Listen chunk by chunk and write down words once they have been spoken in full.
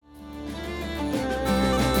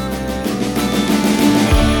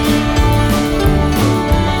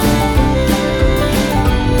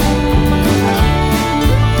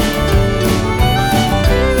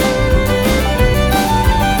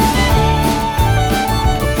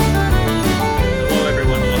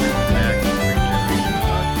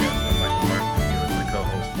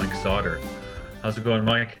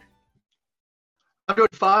doing, Mike? I'm doing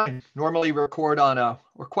fine. Normally we record on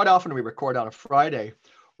or quite often we record on a Friday.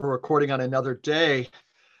 We're recording on another day,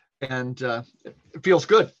 and it feels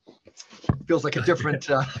good. It feels like a different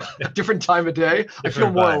different time of day. I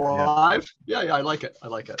feel Different more vibe, alive. Yeah, I like it. I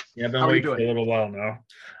like it. Yeah, I've been How are you waiting for a doing? little while now.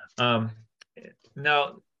 Um,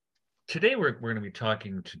 Now, today we're going to be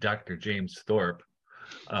talking to Dr. James Thorp,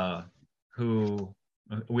 who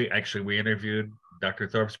we interviewed Dr.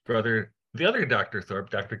 Thorp's brother, the other Dr. Thorp,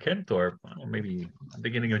 Dr. Ken Thorp, maybe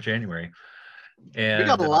beginning of January. We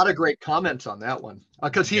got And a lot of great comments on that one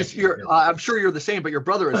because yeah, you're. I'm sure you're the same, but your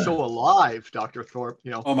brother is so alive, Dr. Thorp.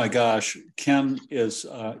 Oh my gosh, Ken is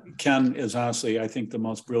honestly, I think, the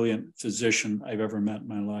most brilliant physician I've ever met in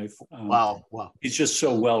my life. Wow. He's just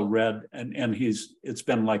so well read, and it's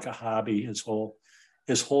been like a hobby his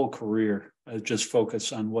whole career. Just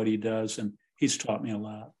focus on what he does, and he's taught me a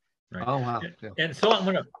lot. Right. Oh wow. Yeah. And so I'm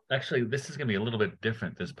gonna this is gonna be a little bit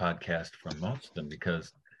different, this podcast, from most of them,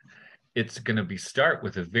 because it's going to start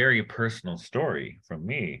with a very personal story from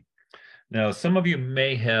me. Now, some of you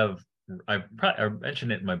may have, I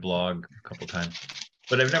mentioned it in my blog a couple of times,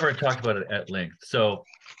 but I've never talked about it at length. So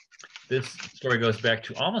this story goes back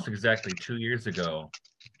to almost exactly 2 years ago.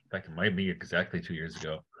 In fact, it might be exactly 2 years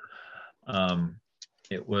ago.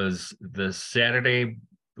 It was the Saturday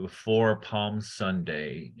before Palm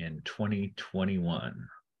Sunday in 2021.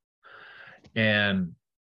 And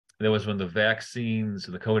that was when the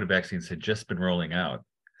COVID vaccines had just been rolling out.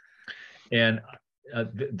 And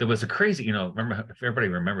there was a crazy, remember, if everybody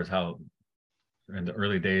remembers how in the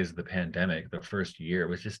early days of the pandemic, the first year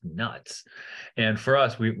was just nuts. And for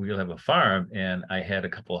us, we have a farm, and I had a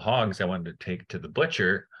couple of hogs I wanted to take to the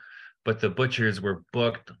butcher, but the butchers were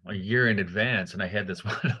booked a year in advance. And I had this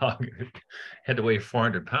one hog had to weigh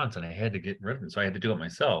 400 pounds, and I had to get rid of it. So I had to do it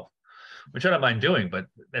myself, which I don't mind doing, but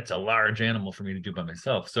that's a large animal for me to do by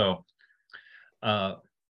myself. So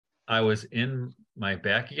I was in my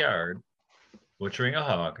backyard butchering a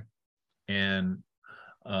hog, and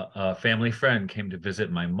a family friend came to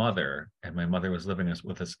visit my mother, and my mother was living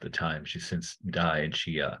with us at the time. She's since died.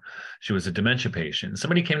 She was a dementia patient.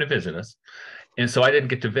 Somebody came to visit us, and so I didn't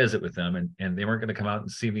get to visit with them, and they weren't going to come out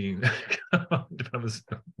and see me if I was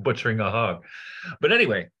butchering a hog. But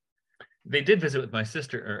anyway, they did visit with my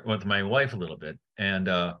sister, or with my wife, a little bit. And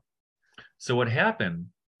so what happened,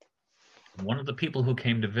 one of the people who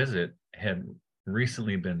came to visit had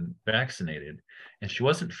recently been vaccinated, and she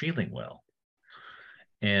wasn't feeling well.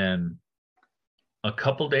 And a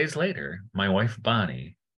couple days later, my wife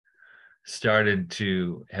Bonnie started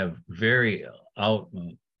to have very out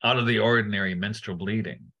of the ordinary menstrual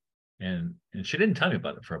bleeding, and she didn't tell me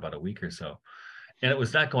about it for about a week or so, and it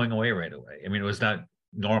was not going away right away. I mean, it was not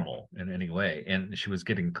normal in any way, and she was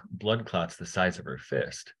getting blood clots the size of her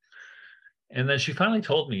fist. And then she finally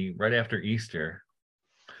told me right after Easter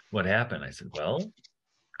what happened. I said, well,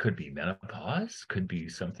 could be menopause, could be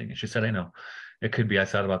something. And she said, I know, it could be. I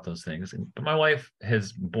thought about those things. But my wife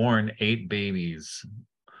has borne 8 babies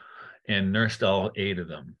and nursed all 8 of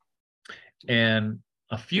them. And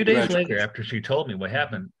a few days later, after she told me what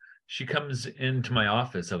happened, she comes into my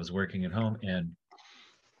office. I was working at home, and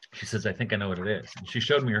she says, I think I know what it is. And she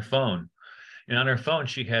showed me her phone. And on her phone,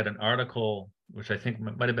 she had an article, which I think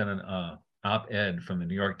might have been an op-ed from the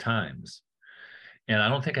New York Times. And I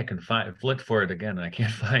don't think I can look for it again, and I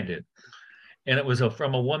can't find it. And it was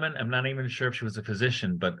from a woman. I'm not even sure if she was a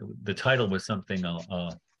physician, but the title was something,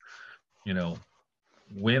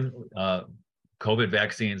 women, COVID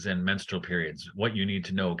vaccines and menstrual periods, what you need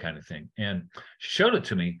to know, kind of thing. And she showed it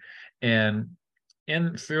to me. And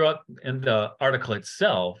throughout in the article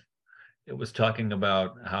itself, it was talking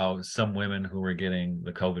about how some women who were getting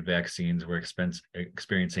the COVID vaccines were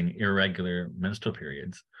experiencing irregular menstrual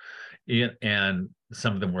periods. And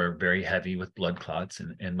some of them were very heavy with blood clots.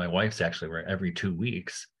 And my wife's actually were every 2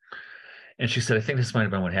 weeks. And she said, I think this might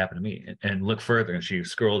have been what happened to me. And look further. And she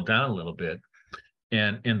scrolled down a little bit.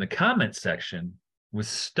 And in the comment section was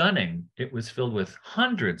stunning. It was filled with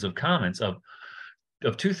hundreds of comments of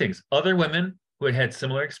 2 things: other women who had had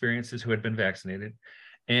similar experiences who had been vaccinated,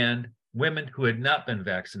 and women who had not been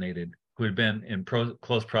vaccinated, who had been in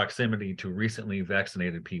close proximity to recently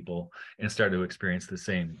vaccinated people and started to experience the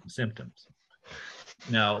same symptoms.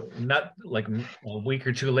 Now, not like a week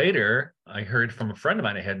or 2 later, I heard from a friend of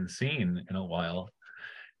mine I hadn't seen in a while,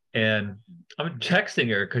 and I'm texting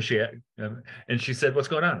her because and she said, what's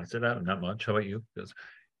going on? I said, oh, not much. How about you?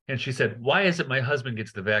 And she said, why is it my husband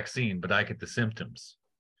gets the vaccine, but I get the symptoms?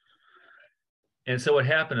 And so what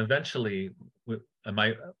happened eventually with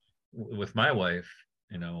my wife,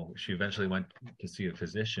 she eventually went to see a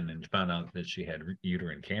physician and found out that she had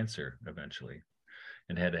uterine cancer eventually.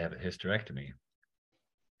 and had to have a hysterectomy.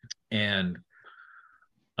 And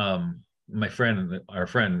our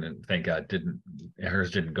friend, thank God,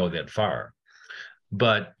 hers didn't go that far.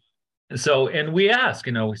 But so, and we asked,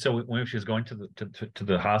 so when she was going to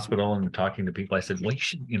the hospital and talking to people, I said, well, you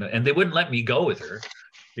should, and they wouldn't let me go with her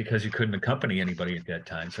because you couldn't accompany anybody at that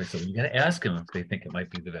time. So I said, well, you got to ask them if they think it might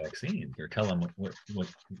be the vaccine, or tell them what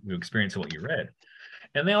you experienced and what you read.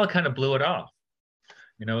 And they all kind of blew it off.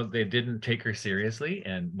 They didn't take her seriously.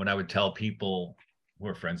 And when I would tell people who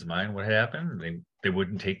were friends of mine what happened, they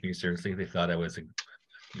wouldn't take me seriously. They thought I was,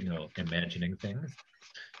 imagining things.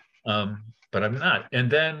 But I'm not.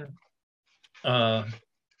 And then,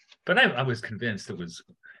 but I was convinced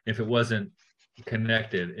if it wasn't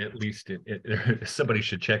connected, at least somebody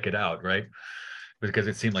should check it out, right? Because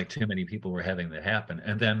it seemed like too many people were having that happen.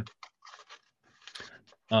 And then,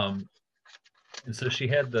 and so she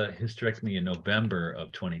had the hysterectomy in November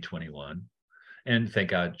of 2021, and thank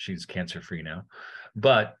God she's cancer-free now.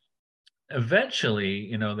 But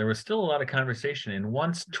eventually, there was still a lot of conversation. And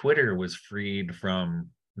once Twitter was freed from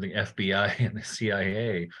the FBI and the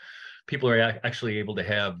CIA, people are actually able to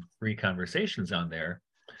have free conversations on there.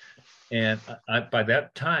 And by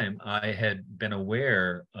that time, I had been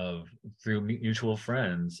aware of, through mutual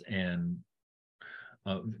friends, and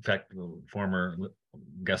in fact, the former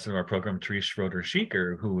guest of our program, Therese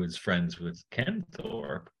Schroeder-Schieker, who was friends with Ken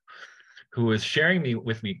Thorp, who was sharing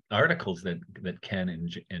with me articles that Ken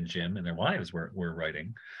and Jim and their wives were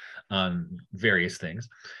writing on various things.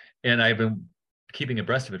 And I've been keeping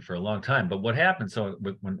abreast of it for a long time. But what happened, so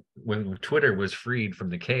when Twitter was freed from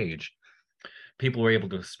the cage, people were able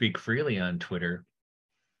to speak freely on Twitter.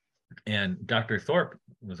 And Dr. Thorp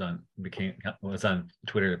was on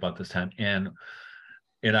Twitter about this time. And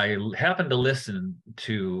I happened to listen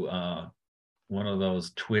to one of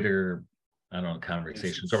those Twitter, I don't know,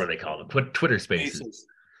 conversations, or what they call them, Twitter spaces.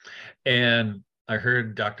 And I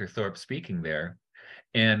heard Dr. Thorp speaking there.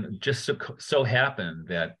 And just so happened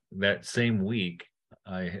that same week,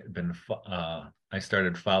 I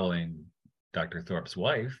started following Dr. Thorp's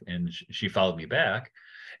wife, and she followed me back.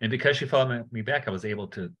 And because she followed me back, I was able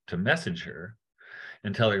to message her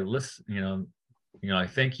and tell her, listen, I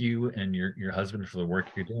thank you and your husband for the work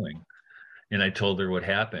you're doing. And I told her what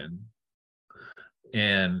happened.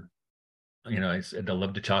 And, I said, I'd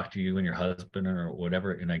love to talk to you and your husband or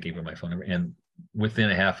whatever. And I gave her my phone number. And within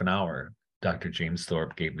a half an hour, Dr. James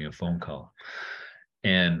Thorp gave me a phone call.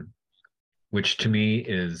 And which to me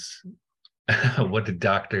is what the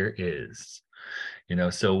doctor is.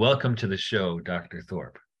 So welcome to the show, Dr.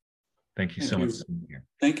 Thorp. Thank you so much for being here.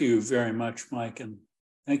 Thank you very much, Mike. And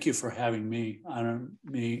thank you for having me on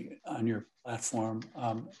your platform.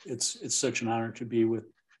 It's such an honor to be with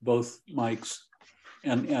both Mikes,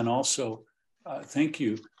 and also thank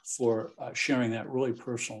you for sharing that really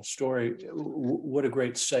personal story. What a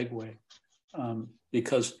great segue,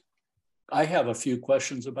 because I have a few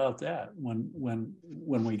questions about that when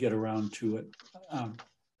we get around to it.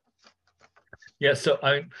 Yeah, so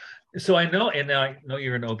I know, and I know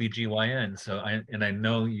you're an OBGYN, so I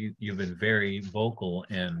know you've been very vocal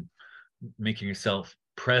and making yourself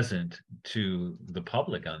present to the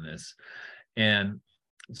public on this. And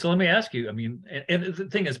so let me ask you, and the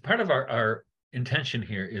thing is, part of our intention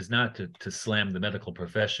here is not to slam the medical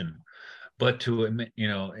profession, but to,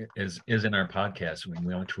 as in our podcast,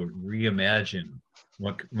 we want to reimagine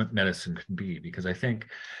what medicine could be, because I think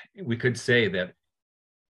we could say that,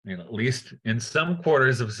 at least in some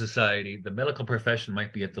quarters of society, the medical profession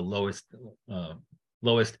might be at the lowest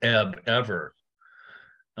ebb ever,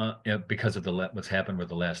 because of what's happened with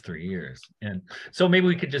the last 3 years. And so maybe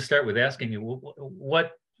we could just start with asking you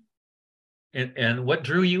what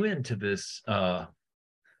drew you into this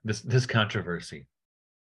this controversy?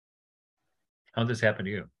 How did this happen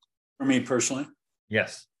to you? For me personally?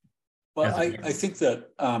 Yes. Well, I think that,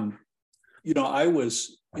 I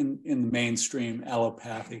was in the mainstream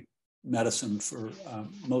allopathic medicine for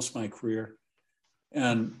most of my career.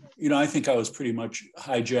 And, I think I was pretty much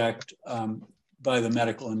hijacked by the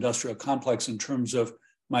medical industrial complex in terms of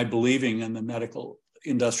my believing in the medical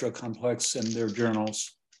industrial complex and their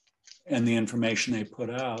journals and the information they put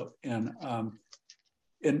out. And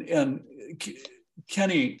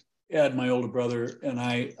Kenny, Ed, my older brother, and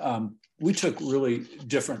I, we took really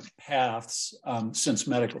different paths since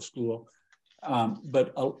medical school.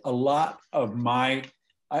 But a lot of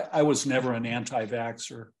I was never an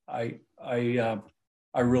anti-vaxxer. I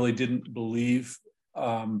really didn't believe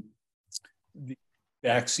the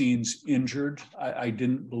vaccines injured. I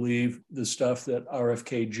didn't believe the stuff that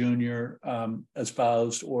RFK Jr.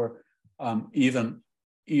 Espoused, or even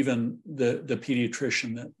even the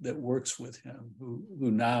pediatrician that works with him,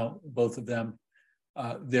 who now both of them,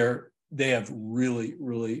 they have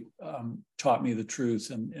really taught me the truth.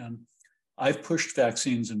 And I've pushed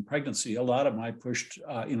vaccines in pregnancy. A lot of them I pushed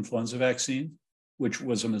influenza vaccine, which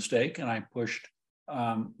was a mistake, and I pushed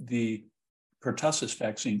the pertussis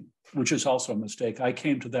vaccine, which is also a mistake. I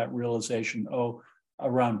came to that realization,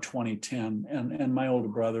 around 2010, and my older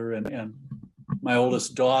brother and my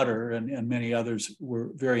oldest daughter and many others were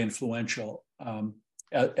very influential,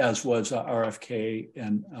 as was RFK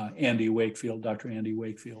and Andy Wakefield. Dr. Andy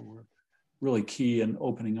Wakefield were really key in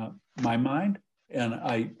opening up my mind. And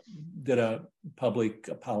I did a public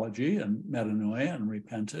apology and metanoia and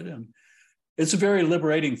repented. And it's a very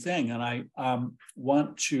liberating thing. And I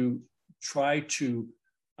want to try to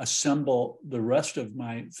assemble the rest of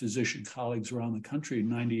my physician colleagues around the country,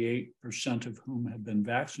 98% of whom have been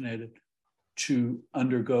vaccinated, to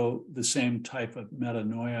undergo the same type of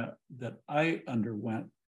metanoia that I underwent.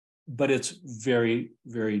 But it's very,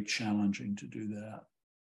 very challenging to do that.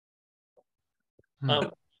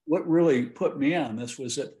 What really put me on this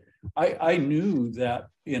was that I knew that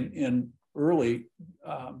in early,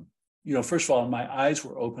 first of all, my eyes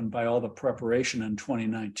were opened by all the preparation in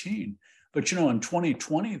 2019. But, in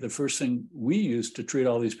 2020, the first thing we used to treat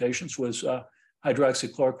all these patients was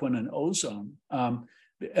hydroxychloroquine and ozone.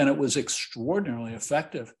 And it was extraordinarily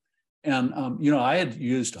effective. And, I had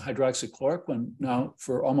used hydroxychloroquine now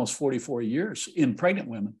for almost 44 years in pregnant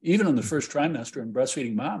women, even in the first trimester in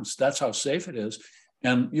breastfeeding moms. That's how safe it is.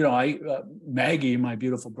 And, Maggie, my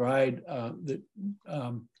beautiful bride that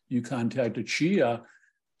you contacted,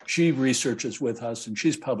 she researches with us, and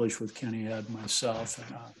she's published with Kenny Ed, myself.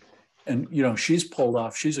 And she's pulled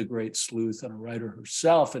off, she's a great sleuth and a writer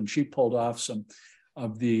herself. And she pulled off some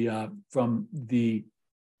of from the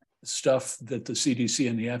stuff that the CDC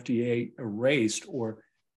and the FDA erased or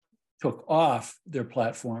took off their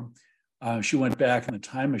platform. She went back in the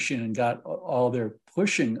time machine and got all their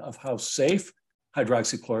pushing of how safe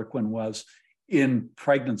hydroxychloroquine was in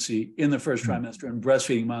pregnancy, in the first trimester, in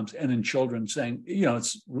breastfeeding moms, and in children, saying,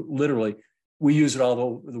 it's literally, we use it all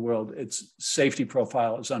over the world. Its safety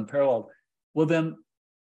profile is unparalleled. Well, then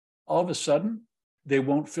all of a sudden, they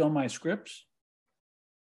won't fill my scripts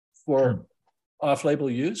for off-label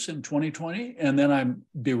use in 2020. And then I'm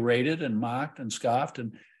berated and mocked and scoffed.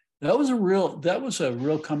 And that was a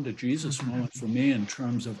real come to Jesus moment for me in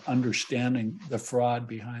terms of understanding the fraud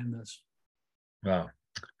behind this. Wow.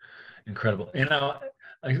 Incredible.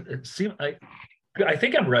 I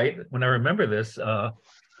think I'm right when I remember this.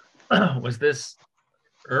 Was this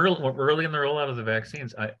early in the rollout of the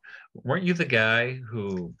vaccines? Weren't you the guy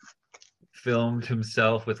who filmed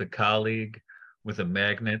himself with a colleague with a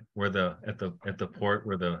magnet at the port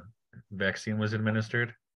where the vaccine was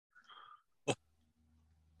administered?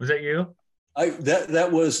 Was that you? That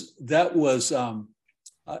was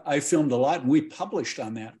I filmed a lot, and we published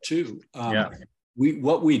on that too.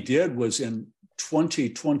 What we did was in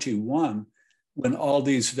 2021, when all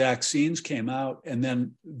these vaccines came out, and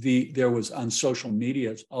then there was on social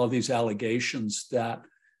media all these allegations that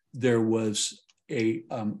there was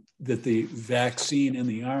that the vaccine in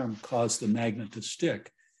the arm caused the magnet to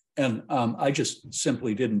stick, and I just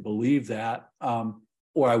simply didn't believe that,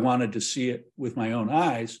 or I wanted to see it with my own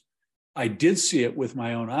eyes. I did see it with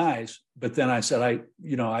my own eyes, but then I said,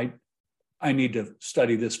 I need to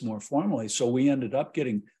study this more formally. So we ended up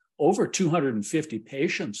getting over 250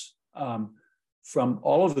 patients from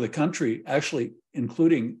all over the country, actually,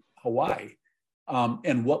 including Hawaii.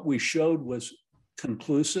 And what we showed was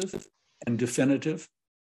conclusive and definitive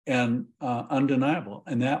and undeniable.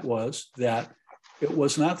 And that was that it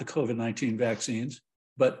was not the COVID-19 vaccines,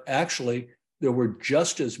 but actually there were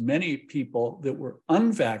just as many people that were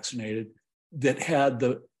unvaccinated that had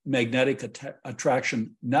the magnetic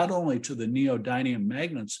attraction, not only to the neodymium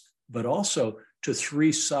magnets, but also to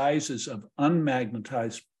 3 sizes of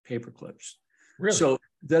unmagnetized paper clips. Really? So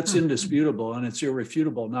that's indisputable and it's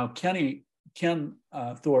irrefutable. Now, Ken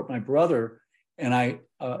Thorp, my brother, and I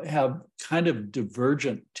have kind of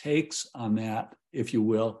divergent takes on that, if you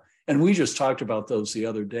will. And we just talked about those the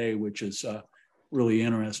other day, which is really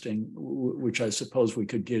interesting, which I suppose we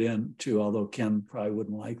could get into, although Ken probably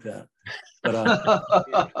wouldn't like that.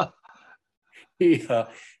 But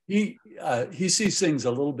he sees things a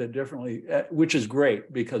little bit differently, which is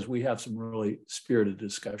great because we have some really spirited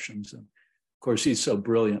discussions. And of course, he's so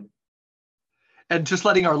brilliant. And just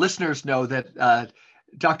letting our listeners know that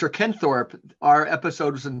Dr. Ken Thorp, our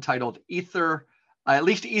episode was entitled Ether. At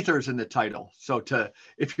least ether is in the title. So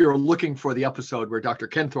if you're looking for the episode where Dr.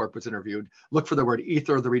 Ken Thorp was interviewed, look for the word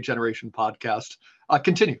ether, the Regeneration Podcast.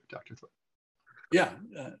 Continue, Dr. Thorp. Yeah,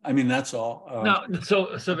 I mean, that's all. No,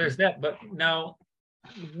 so there's that. But now,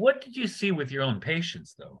 what did you see with your own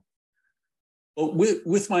patients, though? Well,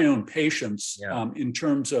 with my own patients, Yeah. in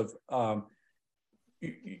terms of,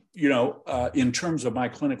 in terms of my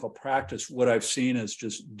clinical practice, what I've seen is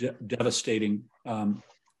just devastating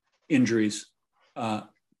injuries,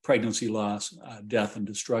 pregnancy loss, death, and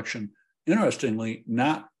destruction. Interestingly,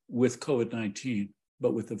 not with COVID-19,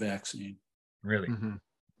 but with the vaccine. Really? Mm-hmm.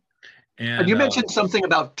 And And you mentioned something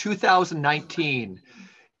about 2019,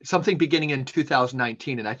 something beginning in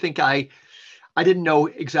 2019, and I think I didn't know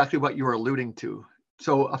exactly what you were alluding to.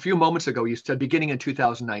 So a few moments ago, you said beginning in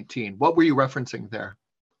 2019. What were you referencing there?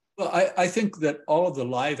 Well, I think that all of the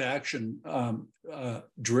live action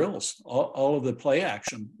drills, all of the play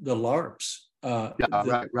action, the LARPs,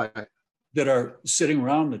 Right. that are sitting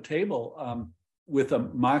around the table with a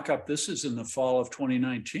mock-up. This is in the fall of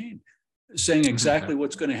 2019, saying exactly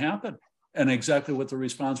what's going to happen and exactly what the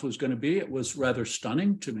response was going to be. It was rather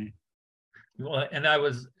stunning to me. well, and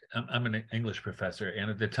I'm an English professor, and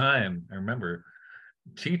at the time, I remember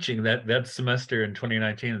teaching that semester in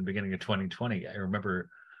 2019 and the beginning of 2020. I remember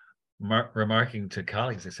remarking to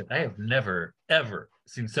colleagues, I said, I have never, ever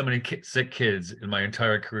seen so many sick kids in my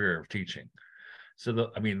entire career of teaching.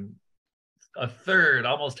 So, a third,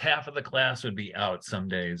 almost half of the class would be out some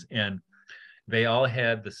days. And they all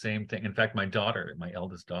had the same thing. In fact, my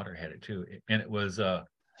eldest daughter had it too. And it was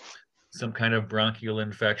some kind of bronchial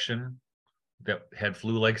infection that had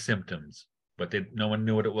flu-like symptoms, but no one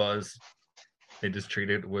knew what it was. They just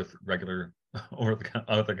treated it with regular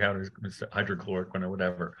over-the-counter hydrochloroquine or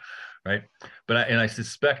whatever, right? But I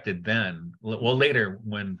suspected then, well, later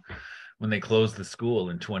when they closed the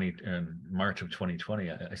school in March of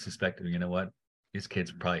 2020, I suspected, you know what, these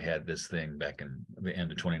kids probably had this thing back in the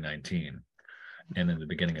end of 2019 and in the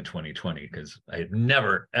beginning of 2020, because I had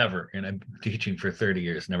never, ever, and I'm teaching for 30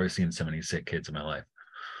 years, never seen so many sick kids in my life.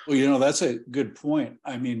 Well, that's a good point.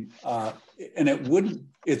 I mean, and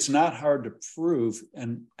it's not hard to prove.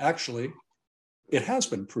 And actually, it has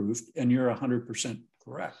been proved, and you're 100%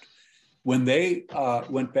 correct. When they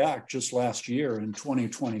went back just last year in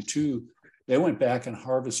 2022, they went back and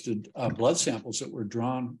harvested blood samples that were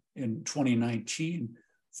drawn in 2019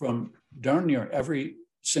 from darn near every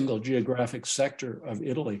single geographic sector of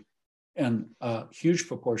Italy. And a huge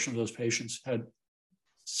proportion of those patients had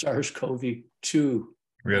SARS-CoV-2.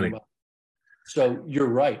 Really? So you're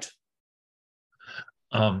right.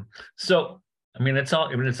 So it's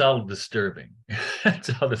all disturbing.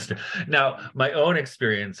 It's all disturbing. Now, my own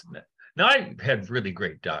experience. Now, I had really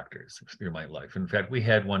great doctors through my life. In fact, we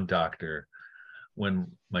had one doctor when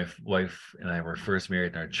my wife and I were first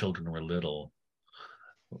married and our children were little.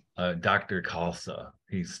 Dr. Kalsa.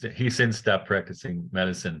 He's since stopped practicing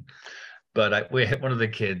medicine. But we had one of the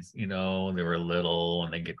kids, they were little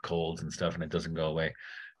and they get colds and stuff and it doesn't go away.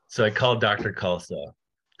 So I called Dr. Kalsa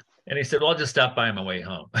and he said, well, I'll just stop by on my way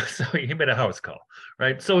home. So he made a house call,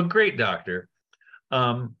 right? So a great doctor.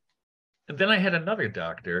 And then I had another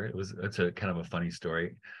doctor. It's a kind of a funny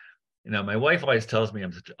story. My wife always tells me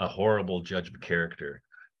I'm such a horrible judge of character.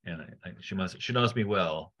 And she knows me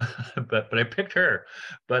well, but I picked her.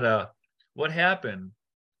 But what happened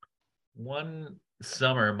one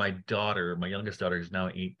summer, my youngest daughter is now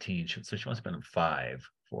 18. So she must have been 4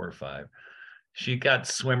 or 5. She got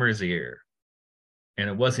swimmer's ear and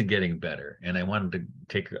it wasn't getting better. And I wanted to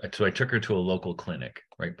take her. So I took her to a local clinic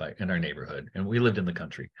right in our neighborhood. And we lived in the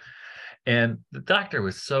country. And the doctor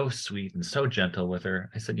was so sweet and so gentle with her.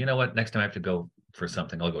 I said, you know what? Next time I have to go for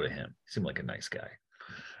something, I'll go to him. He seemed like a nice guy.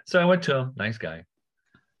 So I went to him, nice guy.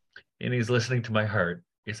 And he's listening to my heart.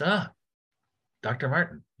 He said, Dr.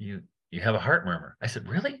 Martin, you have a heart murmur. I said,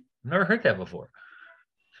 really? I've never heard that before.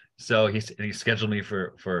 So he scheduled me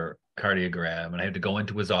for cardiogram, and I had to go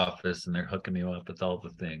into his office, and they're hooking me up with all the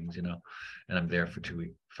things, and I'm there for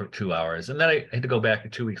 2 hours, and then I had to go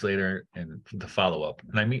back 2 weeks later and the follow up,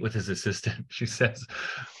 and I meet with his assistant. She says,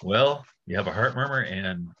 "Well, you have a heart murmur,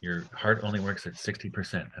 and your heart only works at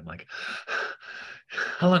 60%." I'm like,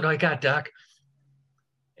 "How long do I got, doc?"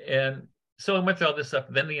 And so I went through all this stuff.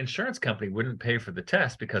 Then the insurance company wouldn't pay for the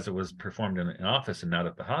test because it was performed in an office and not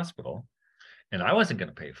at the hospital. And I wasn't going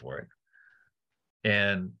to pay for it.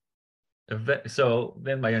 And so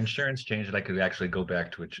then my insurance changed and I could actually go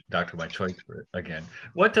back to a doctor of my choice for it again.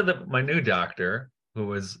 Went to my new doctor, who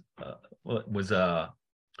was like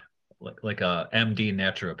a MD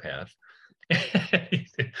naturopath.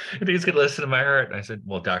 And he's going to listen to my heart. And I said,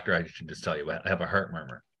 well, doctor, I should just tell you, I have a heart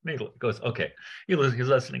murmur. And he goes, okay. He's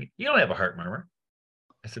listening. You don't have a heart murmur.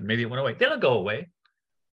 I said, maybe it went away. Then it'll go away.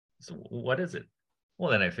 So what is it?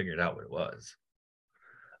 Well, then I figured out what it was.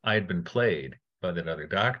 I had been played by that other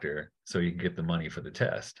doctor so you can get the money for the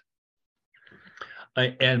test.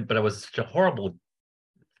 But I was such a horrible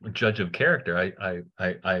judge of character.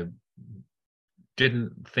 I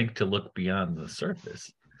didn't think to look beyond the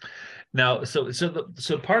surface. Now,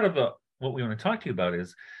 so part of what we want to talk to you about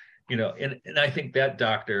is, and I think that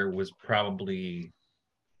doctor was probably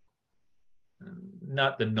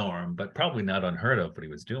not the norm, but probably not unheard of what he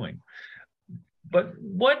was doing. But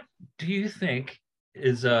what do you think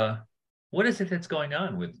is what is it that's going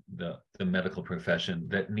on with the medical profession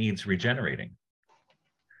that needs regenerating?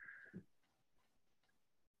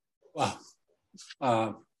 Wow.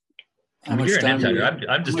 I mean, you're an insider.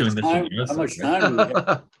 I'm just doing this. How much time do we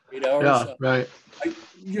have? 8 hours? Yeah, right.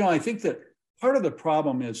 I think that part of the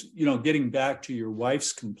problem is, getting back to your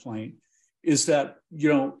wife's complaint, is that,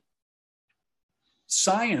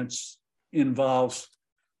 science involves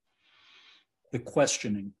the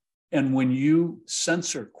questioning. And when you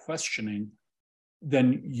censor questioning,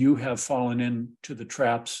 then you have fallen into the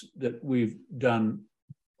traps that we've done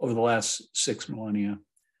over the last 6 millennia.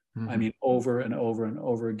 Mm-hmm. I mean, over and over and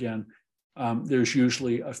over again. There's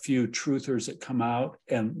usually a few truthers that come out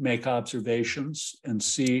and make observations and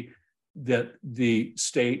see that the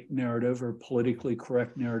state narrative or politically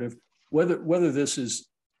correct narrative, whether this is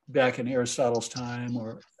back in Aristotle's time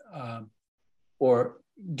or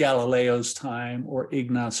Galileo's time or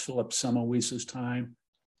Ignaz Philipp Semmelweis's time,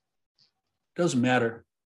 doesn't matter.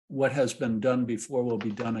 What has been done before will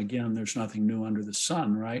be done again. There's nothing new under the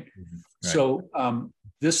sun, right? Mm-hmm. Right. So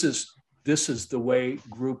this is the way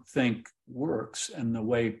groupthink works and the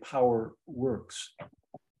way power works.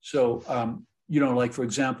 So, like, for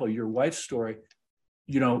example, your wife's story,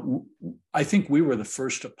 I think we were the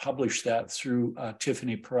first to publish that through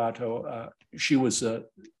Tiffany Parato. She was the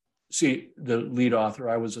lead author.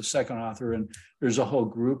 I was a second author, and there's a whole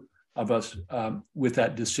group of us with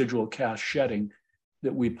that decidual cast shedding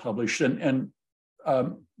that we published. And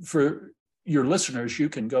for your listeners, you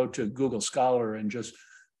can go to Google Scholar and just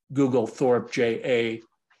Google Thorp J.A.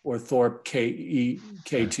 or Thorp K.E.K.T.K.E.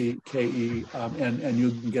 And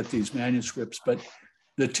you can get these manuscripts. But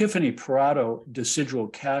the Tiffany Parato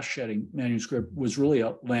decidual cast shedding manuscript was really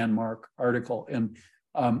a landmark article. And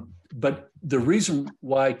but the reason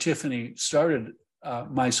why Tiffany started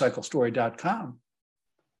mycyclestory.com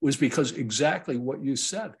was because exactly what you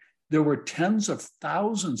said. There were tens of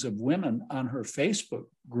thousands of women on her Facebook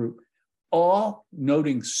group, all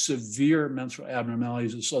noting severe menstrual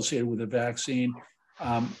abnormalities associated with the vaccine.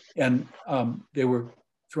 And they were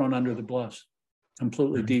thrown under the bus,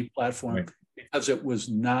 completely deplatformed, right, because it was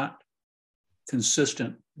not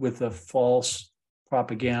consistent with the false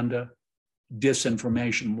propaganda,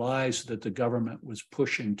 disinformation, lies that the government was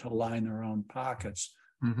pushing to line their own pockets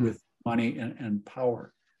with money and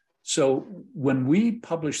power. So when we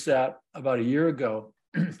published that about a year ago,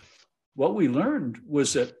 what we learned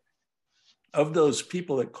was that of those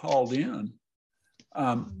people that called in,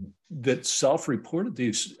 that self-reported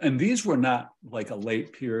these, and these were not like a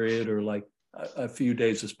late period or like a few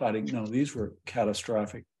days of spotting. No, these were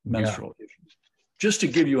catastrophic menstrual issues. Just to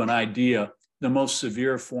give you an idea, the most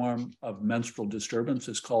severe form of menstrual disturbance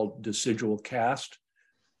is called decidual cast.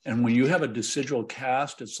 And when you have a decidual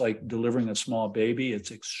cast, it's like delivering a small baby.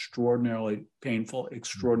 It's extraordinarily painful,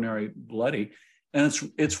 extraordinarily bloody. And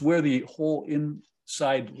it's where the whole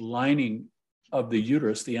inside lining of the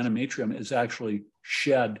uterus, the endometrium, is actually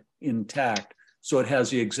shed intact. So it has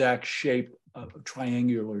the exact shape,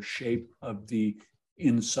 triangular shape of the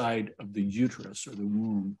inside of the uterus or the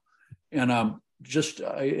womb. And just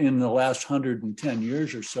in the last 110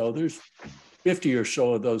 years or so, there's 50 or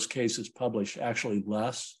so of those cases published, actually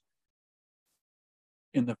less.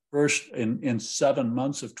 In the in 7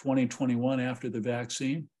 months of 2021 after the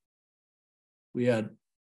vaccine, we had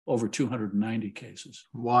over 290 cases.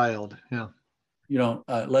 Wild, yeah.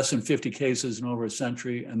 Less than 50 cases in over a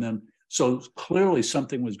century. And then, so clearly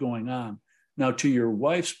something was going on. Now, to your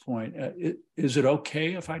wife's point, is it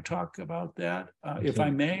okay if I talk about that, if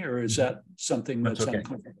I may, or is that something that's okay.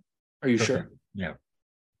 uncomfortable? Are you sure? Okay. Yeah.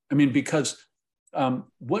 I mean, because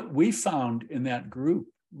what we found in that group,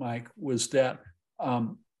 Mike, was that a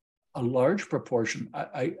large proportion,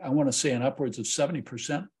 I want to say an upwards of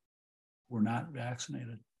 70%, were not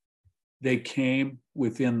vaccinated. They came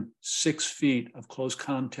within 6 feet of close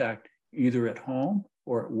contact, either at home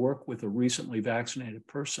or at work with a recently vaccinated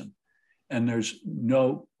person. And there's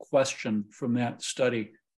no question from that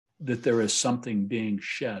study that there is something being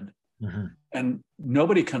shed. Mm-hmm. And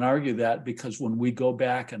nobody can argue that, because when we go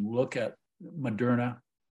back and look at Moderna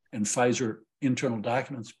and Pfizer internal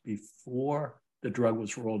documents before the drug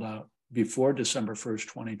was rolled out, before December 1st,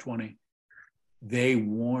 2020, they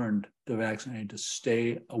warned the vaccinated to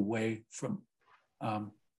stay away from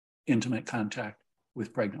intimate contact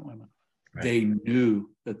with pregnant women. Right. They knew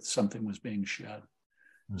that something was being shed.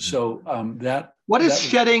 Mm-hmm. So what is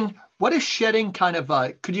shedding? What is shedding kind of?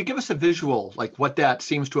 Could you give us a visual, like what that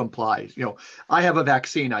seems to imply? You know, I have a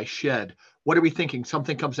vaccine, I shed. What are we thinking?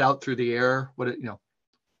 Something comes out through the air.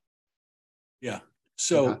 Yeah.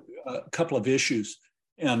 So a couple of issues,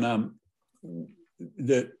 and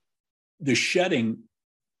the shedding.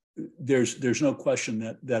 There's no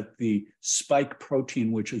question that the spike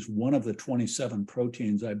protein, which is one of the 27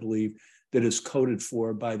 proteins, I believe, that is coded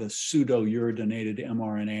for by the pseudo-uridinated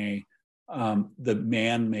mRNA, the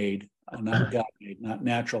man-made, not God-made, not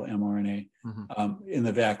natural mRNA, in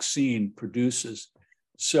the vaccine produces.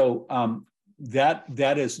 So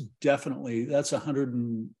that is definitely, that's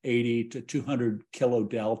 180 to 200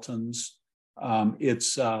 kilodaltons.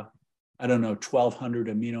 It's, 1,200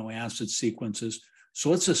 amino acid sequences.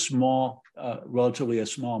 So it's a small, relatively a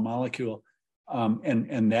small molecule.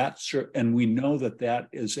 And we know that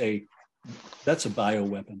that's a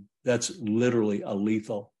bioweapon. That's literally a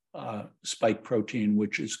lethal spike protein,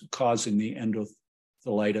 which is causing the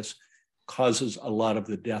endothelitis, causes a lot of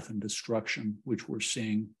the death and destruction, which we're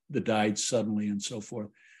seeing, the died suddenly and so forth.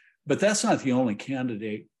 But that's not the only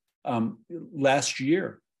candidate. Last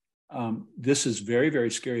year, this is very,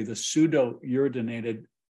 very scary. The pseudo-uridinated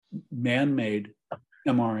man-made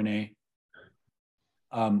mRNA,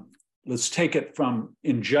 let's take it from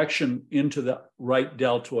injection into the right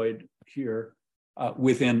deltoid here,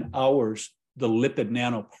 within hours, the lipid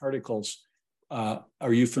nanoparticles.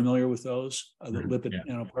 Are you familiar with those? The lipid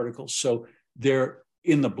nanoparticles? So they're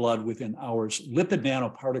in the blood within hours. Lipid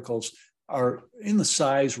nanoparticles are in the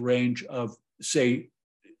size range of, say,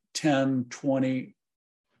 10, 20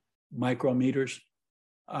 micrometers.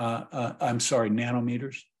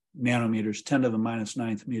 Nanometers, 10 to the minus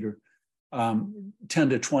ninth meter, 10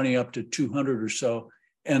 to 20 up to 200 or so.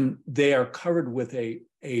 And they are covered with a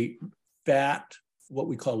fat, what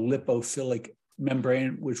we call lipophilic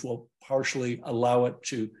membrane, which will partially allow it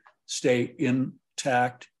to stay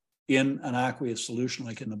intact in an aqueous solution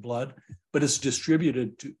like in the blood, but it's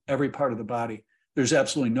distributed to every part of the body. There's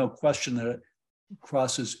absolutely no question that it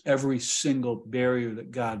crosses every single barrier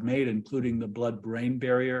that God made, including the blood-brain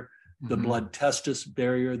barrier, the blood testis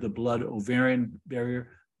barrier, the blood ovarian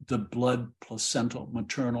barrier, the blood placental,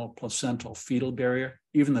 maternal placental fetal barrier,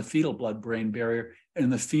 even the fetal blood-brain barrier,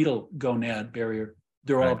 and the fetal gonad barrier.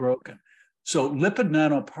 They're all broken. So lipid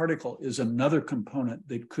nanoparticle is another component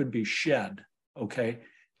that could be shed, okay?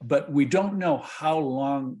 But we don't know how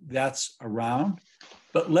long that's around.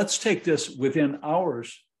 But let's take this within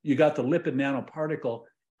hours. You got the lipid nanoparticle.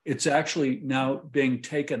 It's actually now being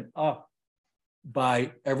taken up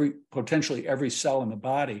by potentially every cell in the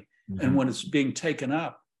body. And when it's being taken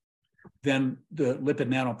up, then the lipid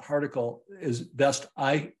nanoparticle, is best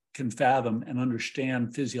I can fathom and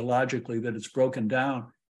understand physiologically, that it's broken down.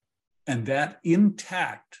 And that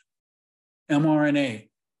intact mRNA,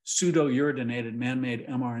 pseudo-uridinated man-made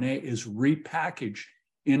mRNA, is repackaged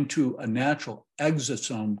into a natural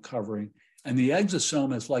exosome covering. And the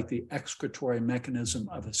exosome is like the excretory mechanism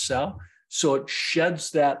of a cell. So it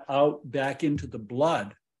sheds that out back into the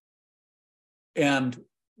blood. And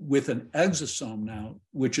with an exosome now,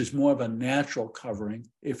 which is more of a natural covering,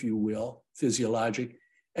 if you will, physiologic,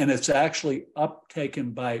 and it's actually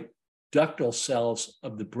uptaken by ductal cells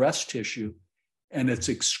of the breast tissue, and it's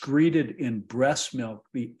excreted in breast milk,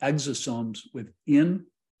 the exosomes with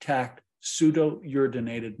intact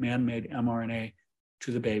pseudo-uridinated man-made mRNA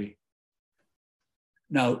to the baby.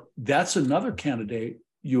 Now, that's another candidate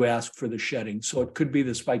you ask for the shedding. So it could be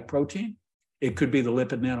the spike protein, it could be the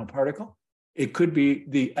lipid nanoparticle, it could be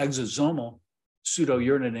the exosomal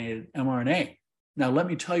pseudo-uridinated mRNA. Now, let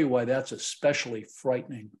me tell you why that's especially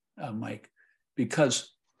frightening, Mike,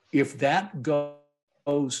 because if that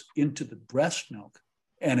goes into the breast milk,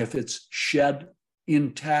 and if it's shed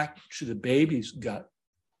intact to the baby's gut,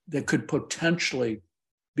 that could potentially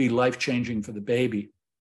be life-changing for the baby,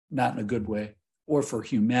 not in a good way, or for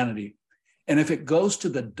humanity. And if it goes to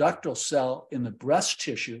the ductal cell in the breast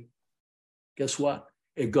tissue, guess what?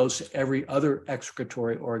 It goes to every other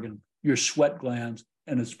excretory organ, your sweat glands,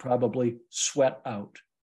 and it's probably sweat out.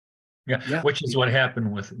 Yeah. Which is what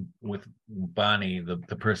happened with Bonnie,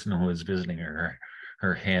 the person who was visiting her.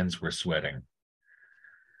 Her hands were sweating.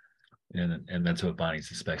 And that's what Bonnie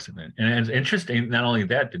suspects. And it's interesting, not only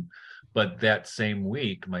that, but that same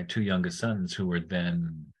week, my two youngest sons, who were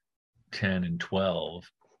then 10 and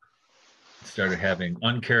 12, started having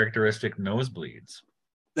uncharacteristic nosebleeds.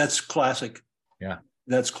 That's classic. Yeah.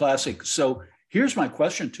 That's classic. So here's my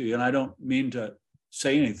question to you, and I don't mean to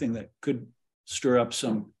say anything that could stir up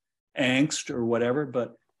some angst or whatever,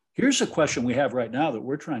 but here's a question we have right now that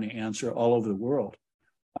we're trying to answer all over the world.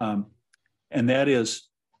 And that is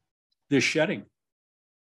this shedding.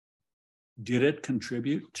 Did it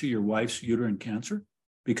contribute to your wife's uterine cancer?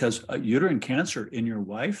 Because uterine cancer in your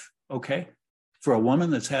wife, okay, for a woman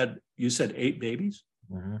that's had, you said 8 babies,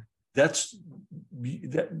 that's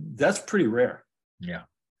pretty rare. Yeah.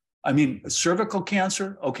 I mean, cervical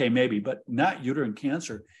cancer, okay, maybe, but not uterine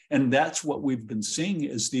cancer. And that's what we've been seeing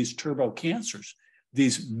is these turbo cancers,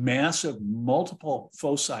 these massive multiple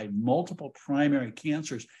foci, multiple primary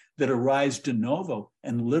cancers that arise de novo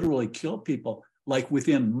and literally kill people like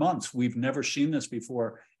within months. We've never seen this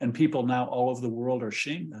before. And people now all over the world are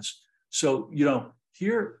seeing this. So,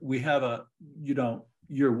 here we have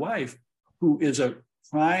your wife who is a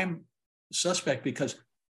prime suspect because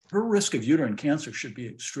her risk of uterine cancer should be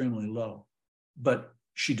extremely low, but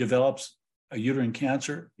she develops a uterine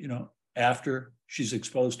cancer, after she's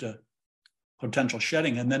exposed to potential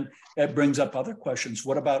shedding. And then that brings up other questions.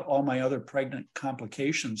 What about all my other pregnant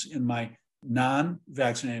complications in my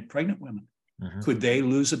non-vaccinated pregnant women? Could they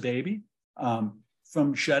lose a baby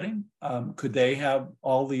from shedding? Could they have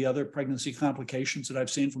all the other pregnancy complications that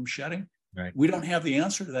I've seen from shedding? Right. We don't have the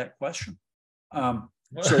answer to that question.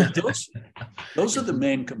 So those are the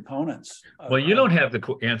main components. Well, you don't have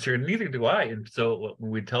the answer, and neither do I. And so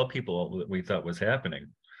when we tell people what we thought was happening,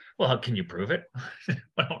 well, how can you prove it?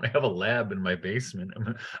 I don't have a lab in my basement.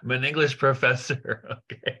 I'm an English professor.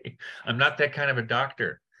 Okay, I'm not that kind of a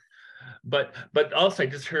doctor. But also, I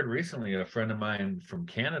just heard recently a friend of mine from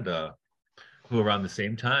Canada, who around the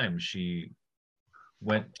same time she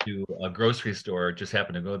went to a grocery store, just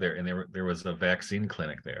happened to go there, and there was a vaccine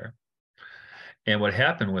clinic there. And what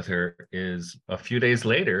happened with her is a few days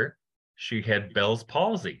later, she had Bell's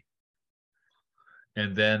palsy.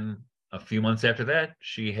 And then a few months after that,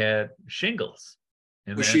 she had shingles.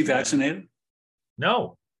 And was she vaccinated?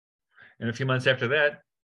 No. And a few months after that,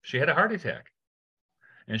 she had a heart attack.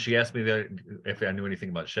 And she asked me if I knew anything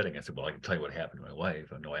about shedding. I said, well, I can tell you what happened to my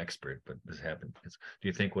wife. I'm no expert, but this happened. Do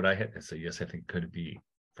you think what I had? I said, yes, I think it could be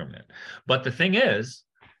from that. But the thing is,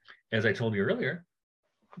 as I told you earlier,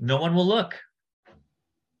 no one will look.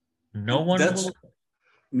 No one will.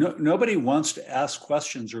 Nobody wants to ask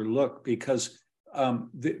questions or look because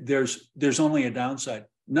there's only a downside.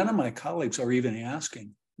 None of my colleagues are even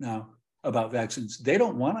asking now about vaccines. They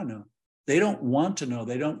don't want to know. They don't want to know.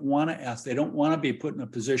 They don't want to ask. They don't want to be put in a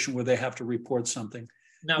position where they have to report something.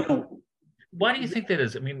 Now, why do you think that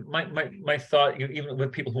is? I mean, my thought, even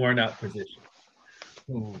with people who are not physicians,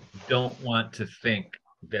 who don't want to think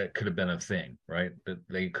that could have been a thing, right? That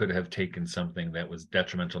they could have taken something that was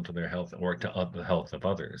detrimental to their health or to the health of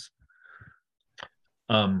others.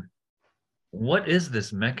 What is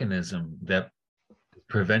this mechanism that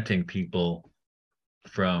preventing people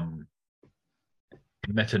from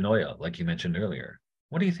metanoia, like you mentioned earlier?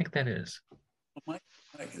 What do you think that is?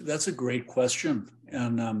 That's a great question.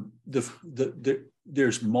 And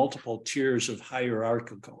there's multiple tiers of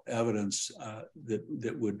hierarchical evidence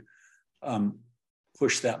that would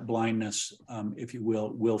push that blindness, if you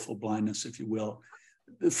will, willful blindness, if you will.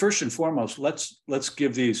 First and foremost, let's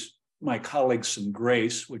give my colleagues some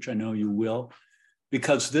grace, which I know you will,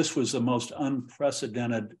 because this was the most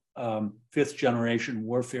unprecedented 5th generation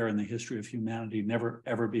warfare in the history of humanity, never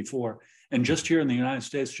ever before. And just here in the United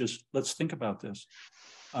States, let's think about this.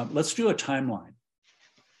 Let's do a timeline.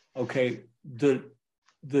 Okay, the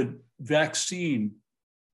vaccine,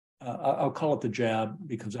 I'll call it the jab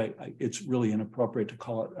because it's really inappropriate to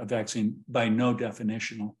call it a vaccine. By no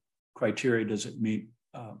definitional criteria does it meet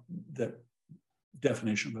the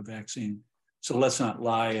definition of a vaccine. So let's not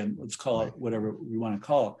lie and let's call it whatever we want to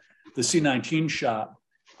call it. The C-19 shot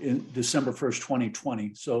in December 1st,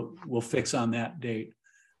 2020. So we'll fix on that date.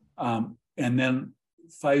 And then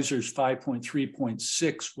Pfizer's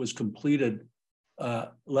 5.3.6 was completed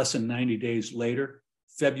less than 90 days later,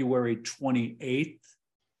 February 28th,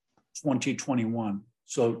 2021.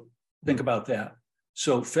 So think about that.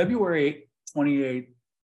 So February 28th,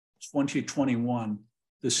 2021,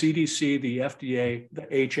 the CDC, the FDA, the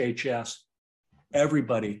HHS,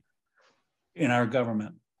 everybody in our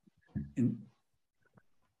government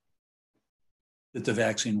that the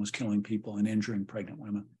vaccine was killing people and injuring pregnant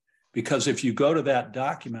women. Because if you go to that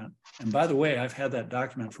document, and by the way, I've had that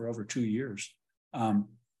document for over 2 years. And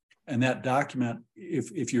that document,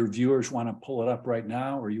 if your viewers want to pull it up right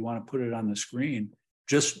now, or you want to put it on the screen,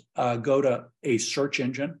 just go to a search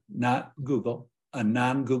engine, not Google, a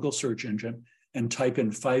non-Google search engine, and type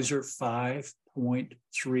in Pfizer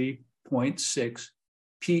 5.3.6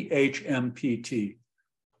 PHMPT.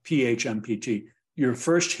 PHMPT. Your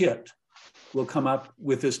first hit will come up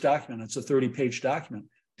with this document. It's a 30-page document.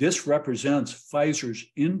 This represents Pfizer's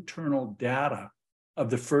internal data of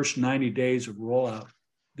the first 90 days of rollout.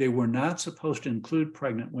 They were not supposed to include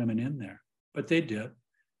pregnant women in there, but they did.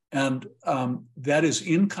 And that is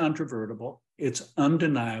incontrovertible, it's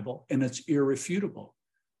undeniable, and it's irrefutable.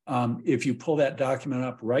 If you pull that document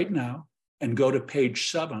up right now and go to page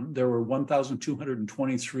 7, there were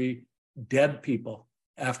 1,223 dead people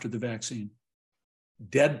after the vaccine.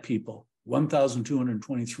 Dead people,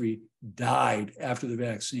 1,223 died after the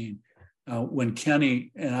vaccine. When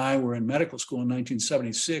Kenny and I were in medical school in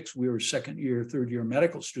 1976, we were second year, third year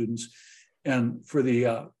medical students. And for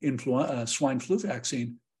the swine flu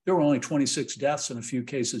vaccine, there were only 26 deaths and a few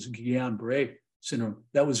cases of Guillain-Barré syndrome.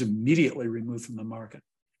 That was immediately removed from the market.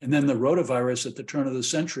 And then the rotavirus at the turn of the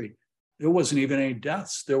century, there wasn't even any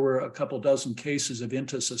deaths. There were a couple dozen cases of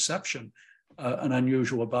intussusception, an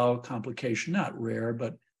unusual bowel complication, not rare,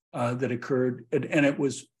 but that occurred. And it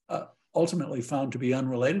was ultimately found to be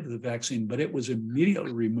unrelated to the vaccine, but it was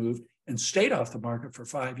immediately removed and stayed off the market for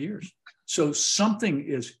 5 years. So something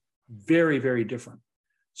is very, very different.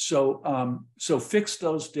 So, so fix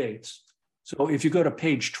those dates. So if you go to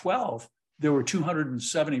page 12, there were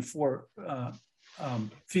 274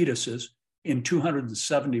 fetuses in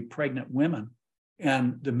 270 pregnant women,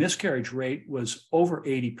 and the miscarriage rate was over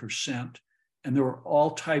 80%. And there were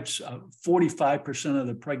all types of 45% of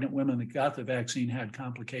the pregnant women that got the vaccine had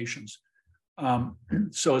complications.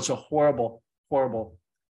 So it's a horrible, horrible,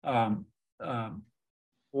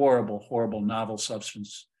 horrible novel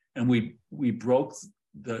substance. And we broke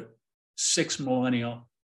the 6 millennial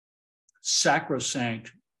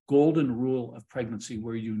sacrosanct golden rule of pregnancy,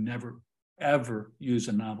 where you never, ever use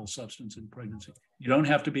a novel substance in pregnancy. You don't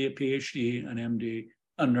have to be a PhD, an MD,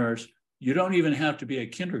 a nurse. You don't even have to be a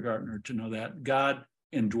kindergartner to know that. God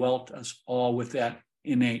indwelt us all with that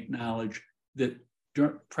innate knowledge that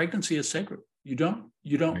pregnancy is sacred. You don't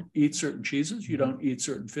eat certain cheeses. You don't eat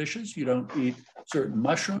certain fishes. You don't eat certain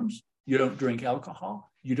mushrooms. You don't drink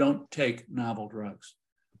alcohol. You don't take novel drugs.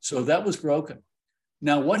 So that was broken.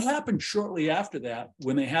 Now, what happened shortly after that,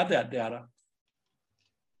 when they had that data,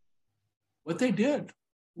 what they did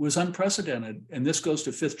was unprecedented. And this goes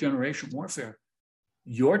to 5th generation warfare.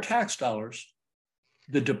 Your tax dollars,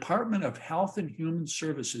 the Department of Health and Human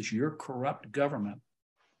Services, your corrupt government,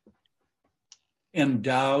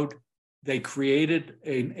 endowed, they created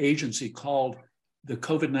an agency called the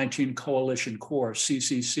COVID-19 Coalition Corps,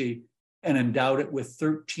 CCC, and endowed it with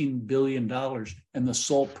 $13 billion. And the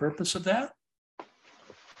sole purpose of that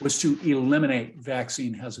was to eliminate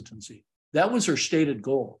vaccine hesitancy. That was their stated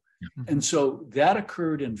goal. And so that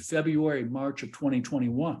occurred in February, March of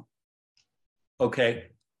 2021. Okay,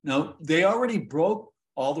 now they already broke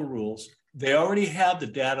all the rules. They already had the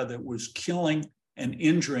data that was killing and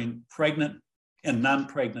injuring pregnant and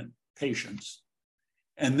non-pregnant patients.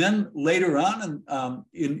 And then later on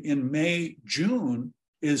in May, June,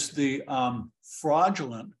 is the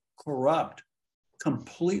fraudulent, corrupt,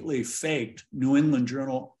 completely faked New England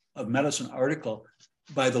Journal of Medicine article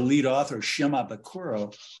by the lead author, Shima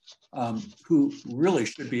Bakuro, who really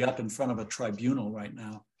should be up in front of a tribunal right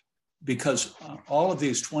now, because all of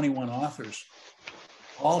these 21 authors,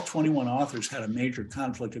 all 21 authors had a major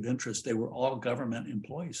conflict of interest. They were all government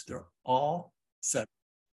employees. They're all federal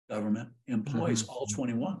government employees, all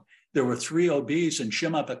 21. There were 3 OBs, and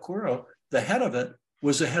Shima Bakuro, the head of it,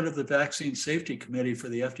 was the head of the Vaccine Safety Committee for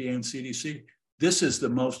the FDA and CDC. This is the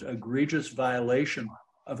most egregious violation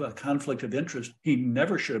of a conflict of interest. He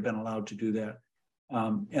never should have been allowed to do that.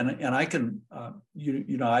 And I can,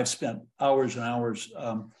 I've spent hours and hours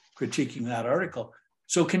critiquing that article.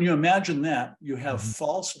 So can you imagine that? You have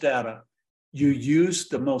false data, you use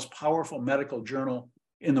the most powerful medical journal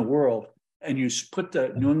in the world, and you put the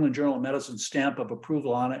New England Journal of Medicine stamp of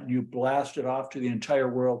approval on it, and you blast it off to the entire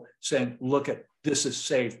world saying, look at, this is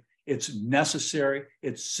safe, it's necessary,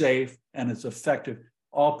 it's safe, and it's effective.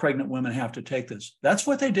 All pregnant women have to take this. That's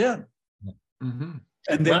what they did. And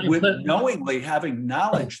they went knowingly having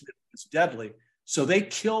knowledge that it's deadly. So they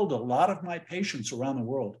killed a lot of my patients around the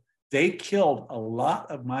world. They killed a lot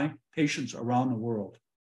of my patients around the world.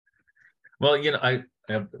 Well,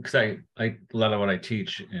 because I a lot of what I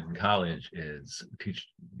teach in college is teach,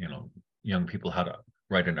 young people how to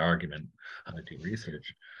write an argument, how to do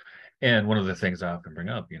research. And one of the things I often bring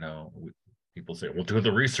up, people say, well, do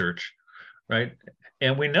the research, right?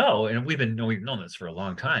 And we know, and we've known this for a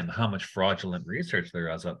long time, how much fraudulent research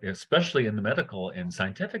there is, especially in the medical and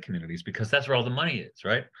scientific communities, because that's where all the money is,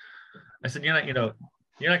 right? I said, you're not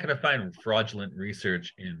going to find fraudulent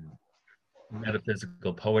research in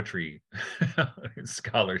metaphysical poetry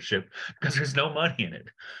scholarship because there's no money in it,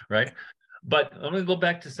 right? But I'm going to go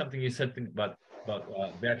back to something you said about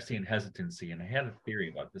vaccine hesitancy, and I had a theory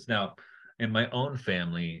about this. Now, in my own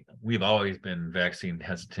family, we've always been vaccine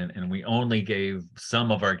hesitant, and we only gave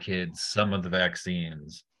some of our kids some of the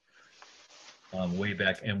vaccines way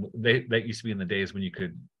back, and that used to be in the days when you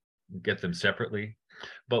could get them separately.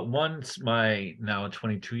 But once my now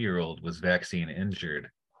 22-year-old was vaccine injured,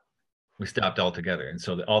 we stopped altogether, and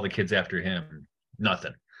so all the kids after him,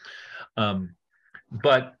 nothing.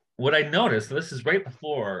 But what I noticed, this is right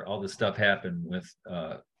before all this stuff happened with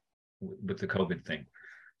the COVID thing,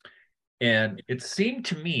 and it seemed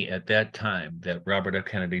to me at that time that Robert F.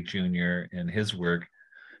 Kennedy Jr. and his work,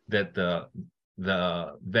 that the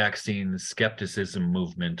vaccine skepticism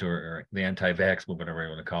movement, or the anti-vax movement, whatever you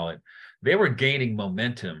want to call it, they were gaining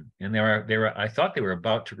momentum, and they were I thought they were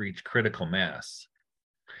about to reach critical mass.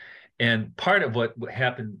 And part of what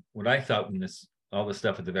happened, what I thought when all this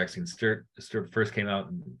stuff with the vaccine first came out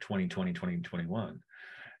in 2020, 2021,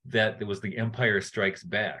 that there was the Empire Strikes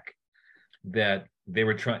Back, that they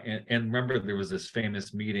were trying. And remember, there was this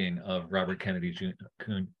famous meeting of Robert Kennedy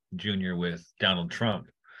Jr. with Donald Trump,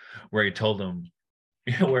 where he told him,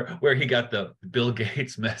 where he got the Bill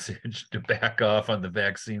Gates message to back off on the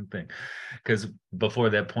vaccine thing, because before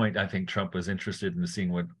that point, I think Trump was interested in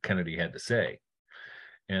seeing what Kennedy had to say.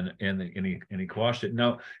 And he quashed it.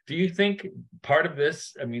 Now, do you think part of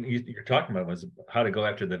this, I mean, you're talking about was how to go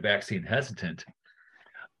after the vaccine hesitant?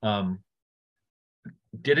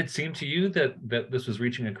 Did it seem to you that this was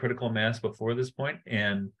reaching a critical mass before this point?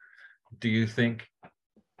 And do you think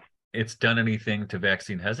it's done anything to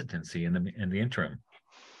vaccine hesitancy in the interim?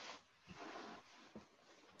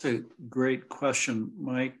 It's a great question,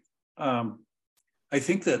 Mike. I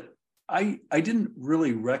think that I didn't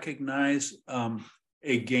really recognize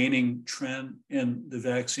a gaining trend in the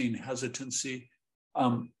vaccine hesitancy.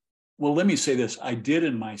 Well, let me say this. I did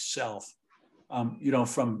in myself.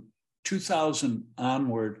 From 2000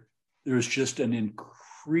 onward, there's just an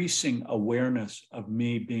increasing awareness of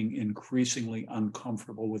me being increasingly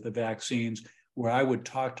uncomfortable with the vaccines, where I would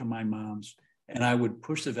talk to my moms and I would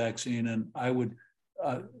push the vaccine, and I would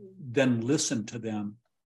then listen to them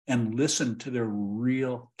and listen to their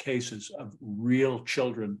real cases of real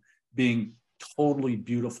children being totally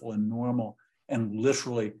beautiful and normal, and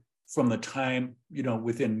literally from the time,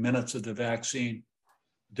 within minutes of the vaccine,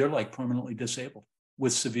 they're like permanently disabled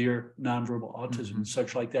with severe nonverbal autism and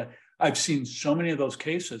such like that. I've seen so many of those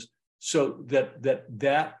cases, so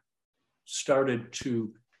that started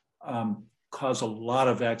to cause a lot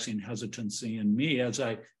of vaccine hesitancy in me as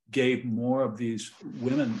I gave more of these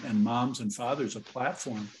women and moms and fathers a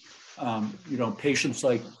platform. Patients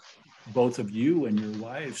like both of you and your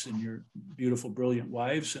wives and your beautiful, brilliant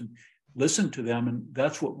wives, and listen to them. And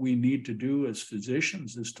that's what we need to do as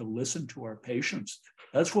physicians, is to listen to our patients.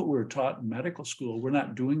 That's what we're taught in medical school. We're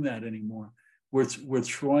not doing that anymore.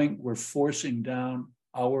 We're forcing down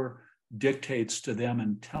our dictates to them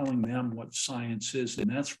and telling them what science is, and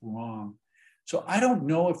that's wrong. So I don't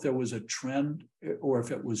know if there was a trend or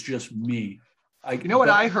if it was just me. What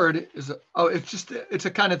I heard is, it's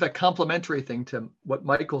a kind of a complementary thing to what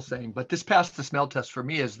Michael's saying, but this passed the smell test for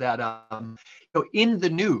me, is that, in the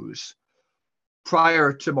news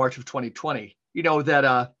prior to March of 2020, that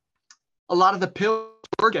a lot of the pills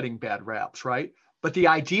were getting bad raps, right? But the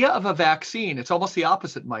idea of a vaccine, it's almost the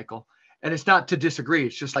opposite, Michael. And it's not to disagree.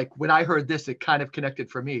 It's just like when I heard this, it kind of connected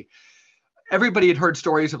for me. Everybody had heard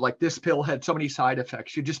stories of like, this pill had so many side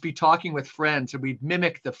effects. You'd just be talking with friends, and we'd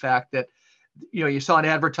mimic the fact that, you saw an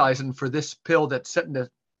advertisement for this pill that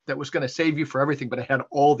was going to save you for everything, but it had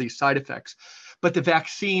all these side effects. But the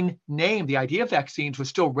vaccine name, the idea of vaccines, was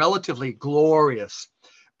still relatively glorious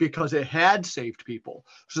because it had saved people.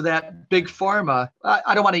 So that big pharma,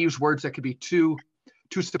 I don't want to use words that could be too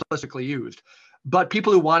simplistically used, but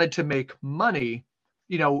people who wanted to make money,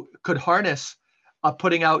 could harness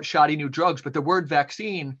putting out shoddy new drugs. But the word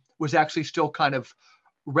vaccine was actually still kind of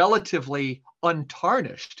relatively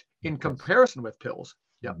untarnished in comparison with pills.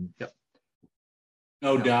 Yep.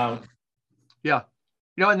 No doubt. Yeah.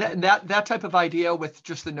 And that type of idea with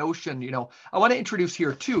just the notion, I want to introduce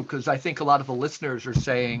here too, because I think a lot of the listeners are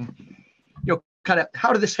saying, kind of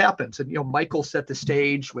how did this happen? And, Michael set the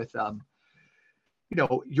stage with,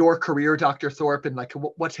 your career, Dr. Thorp, and like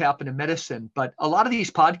what's happened in medicine. But a lot of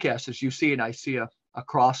these podcasts, as you see, and I see a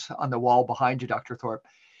cross on the wall behind you, Dr. Thorp,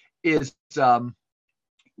 is, the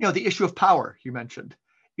issue of power you mentioned.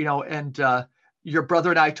 And your brother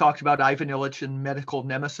and I talked about Ivan Illich and medical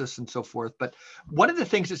nemesis and so forth. But one of the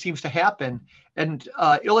things that seems to happen, and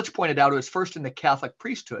Illich pointed out, it was first in the Catholic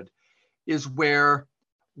priesthood, is where,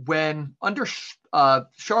 when under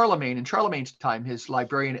Charlemagne, in Charlemagne's time, his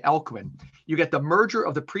librarian Alcuin, you get the merger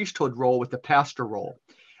of the priesthood role with the pastor role.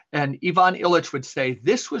 And Ivan Illich would say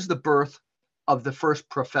this was the birth of the first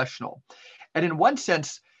professional. And in one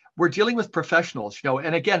sense, we're dealing with professionals,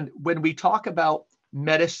 and again, when we talk about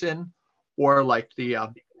medicine or like the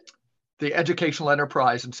educational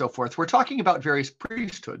enterprise and so forth, we're talking about various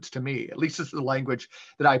priesthoods. To me, at least, is the language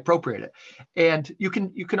that I appropriate it. And you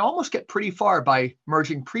can almost get pretty far by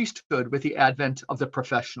merging priesthood with the advent of the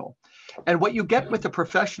professional. And what you get with the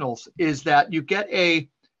professionals is that you get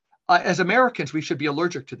as Americans, we should be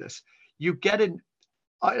allergic to this. You get an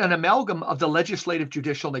amalgam of the legislative,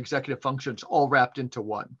 judicial, and executive functions all wrapped into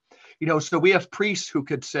one. So we have priests who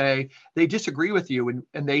could say they disagree with you,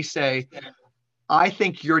 and they say, I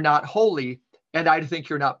think you're not holy, and I think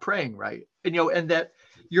you're not praying right. And that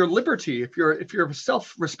your liberty, if you're a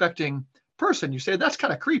self-respecting person, you say that's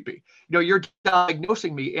kind of creepy. You're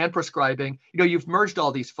diagnosing me and prescribing. You've merged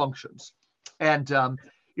all these functions, and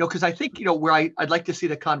because I think where I'd like to see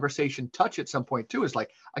the conversation touch at some point too is like,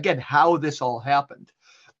 again, how this all happened.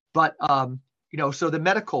 But so the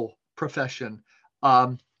medical profession,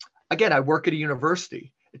 again, I work at a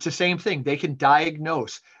university. It's the same thing. They can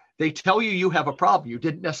diagnose. They tell you have a problem. You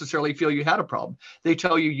didn't necessarily feel you had a problem. They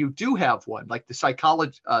tell you do have one, like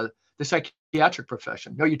the psychiatric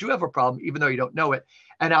profession. No, you do have a problem, even though you don't know it.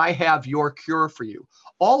 And I have your cure for you.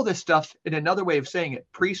 All this stuff, in another way of saying it,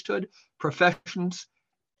 priesthood, professions,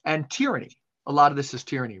 and tyranny. A lot of this is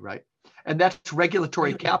tyranny, right? And that's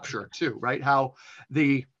regulatory capture too, right? How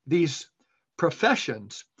these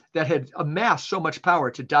professions that had amassed so much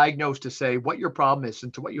power to diagnose, to say what your problem is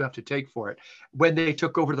and to what you have to take for it, when they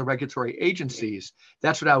took over the regulatory agencies,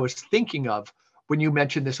 that's what I was thinking of when you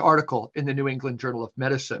mentioned this article in the New England Journal of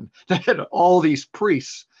Medicine that had all these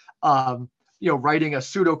priests, writing a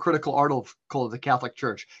pseudo-critical article of the Catholic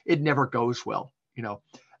Church. It never goes well.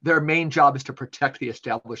 Their main job is to protect the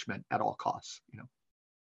establishment at all costs.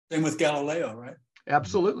 Same with Galileo, right?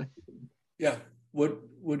 Absolutely. Yeah.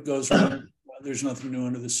 What goes wrong? There's nothing new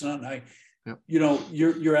under the sun.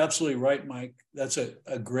 You're absolutely right, Mike. That's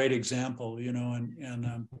a great example,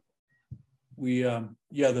 and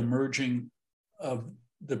the merging of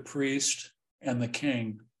the priest and the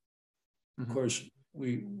king. Of course,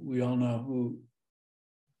 we all know who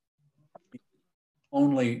the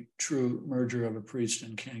only true merger of a priest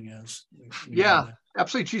and king is. We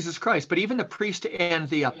absolutely, Jesus Christ. But even the priest and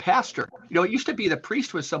the pastor, it used to be the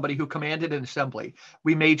priest was somebody who commanded an assembly.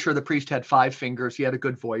 We made sure the priest had 5 fingers. He had a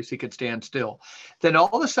good voice. He could stand still. Then all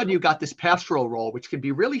of a sudden you got this pastoral role, which can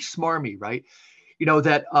be really smarmy, right?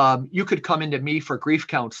 That you could come into me for grief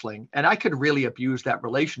counseling, and I could really abuse that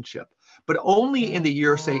relationship. But only in the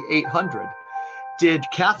year, say, 800, did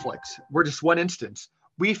Catholics, we're just one instance,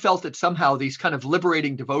 we felt that somehow these kind of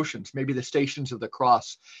liberating devotions, maybe the Stations of the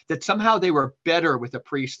Cross, that somehow they were better with a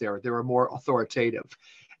priest there. They were more authoritative.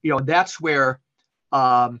 And that's where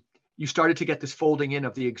you started to get this folding in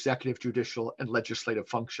of the executive, judicial, and legislative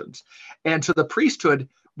functions. And so the priesthood,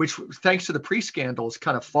 which thanks to the priest scandal is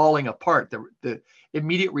kind of falling apart, the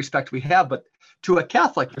immediate respect we have. But to a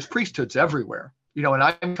Catholic, there's priesthoods everywhere, and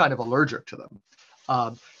I'm kind of allergic to them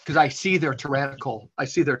because I see their tyrannical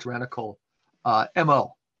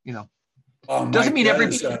MO, doesn't mean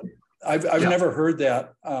every. I've never heard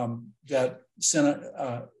that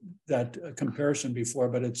that comparison before,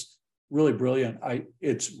 but it's really brilliant.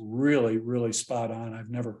 It's really, really spot on.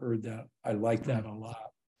 I've never heard that. I like that a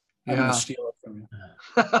lot. I'm going to steal it from you.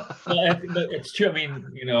 I think that it's true. I mean,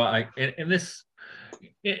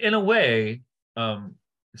 in a way,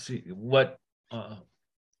 see what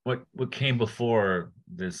came before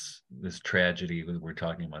this tragedy that we're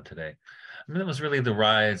talking about today. I mean, it was really the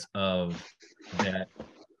rise of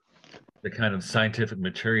the kind of scientific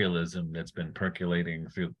materialism that's been percolating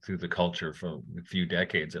through the culture for a few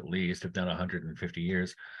decades at least, if not 150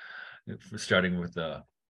 years, starting with the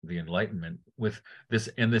Enlightenment, with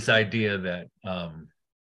this idea that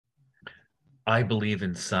I believe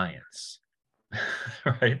in science.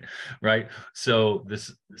 right. So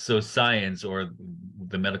science, or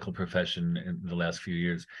the medical profession in the last few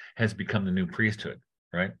years, has become the new priesthood,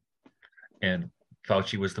 right? And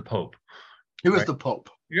Fauci was the Pope. He was the Pope.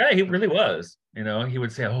 Yeah, he really was. He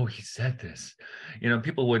would say, "Oh, he said this."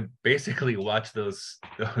 People would basically watch those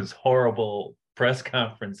horrible press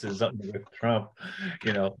conferences up with Trump,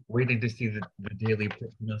 waiting to see the daily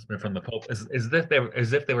announcement from the Pope, as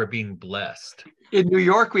if they were being blessed. In New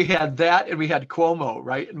York, we had that, and we had Cuomo,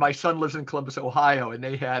 right? And my son lives in Columbus, Ohio, and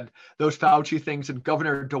they had those Fauci things, and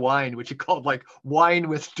Governor DeWine, which he called like wine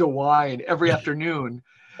with DeWine every afternoon.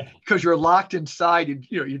 because you're locked inside, and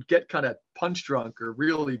you'd get kind of punch drunk or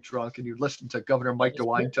really drunk, and you'd listen to Governor Mike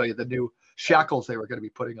DeWine tell you the new shackles they were going to be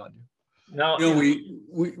putting on you. No, we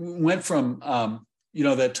went from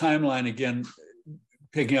that timeline again,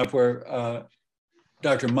 picking up where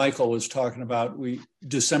Dr. Michael was talking about.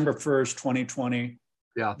 December 1st, 2020.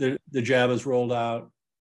 Yeah. The jab is rolled out.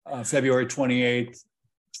 February 28th,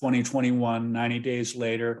 2021. 90 days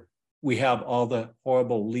later, we have all the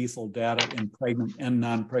horrible lethal data in pregnant and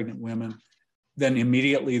non-pregnant women. Then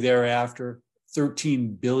immediately thereafter,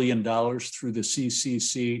 $13 billion through the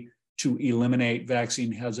CCC to eliminate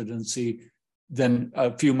vaccine hesitancy. Then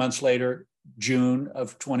a few months later, June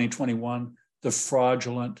of 2021, the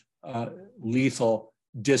fraudulent, lethal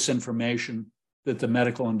disinformation that the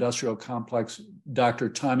medical industrial complex, Dr.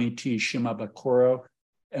 Tommy T. Shimabukuro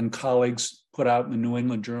and colleagues put out in the New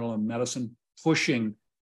England Journal of Medicine, pushing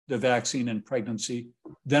the vaccine in pregnancy.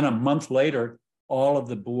 Then a month later, all of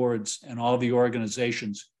the boards and all the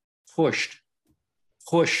organizations pushed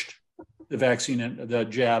the vaccine and the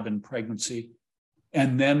jab in pregnancy.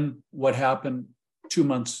 And then what happened 2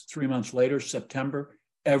 months, 3 months later, September,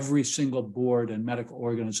 every single board and medical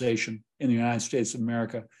organization in the United States of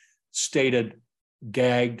America stated,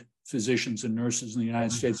 gagged physicians and nurses in the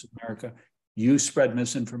United States of America, you spread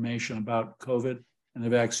misinformation about COVID and the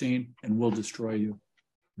vaccine, and we'll destroy you.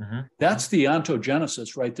 That's the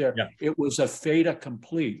ontogenesis right there. Yeah. It was a fait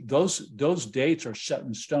accompli. Those dates are set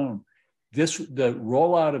in stone. The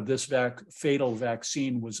rollout of this fatal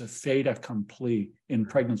vaccine was a fait accompli in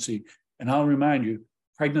pregnancy. And I'll remind you,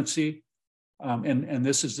 pregnancy, and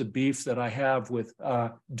this is the beef that I have with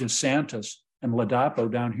DeSantis and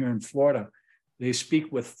Ladapo down here in Florida. They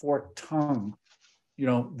speak with forked tongue.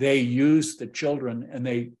 They use the children and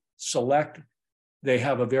they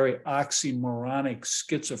have a very oxymoronic,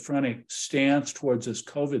 schizophrenic stance towards this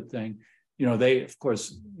COVID thing. They, of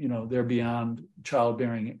course, they're beyond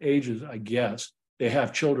childbearing ages, I guess. They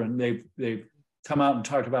have children. They've come out and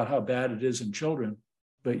talked about how bad it is in children,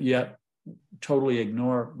 but yet totally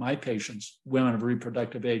ignore my patients, women of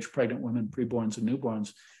reproductive age, pregnant women, preborns and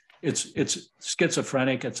newborns. It's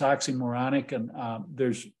schizophrenic, it's oxymoronic, and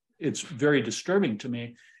it's very disturbing to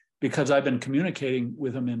me, because I've been communicating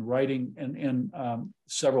with them in writing and in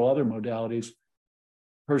several other modalities,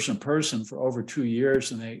 person to person, for over 2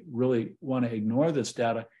 years, and they really want to ignore this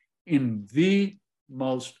data in the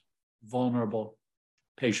most vulnerable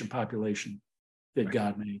patient population that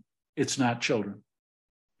God made. It's not children,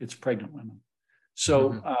 it's pregnant women.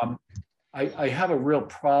 So I have a real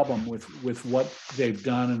problem with what they've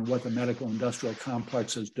done and what the medical industrial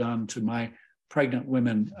complex has done to my pregnant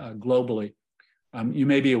women globally. You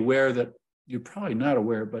may be aware that, you're probably not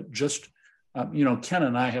aware, but just, Ken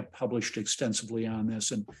and I have published extensively on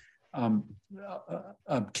this. And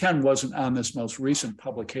Ken wasn't on this most recent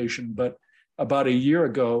publication, but about a year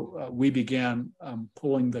ago, we began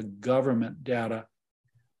pulling the government data.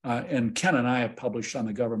 And Ken and I have published on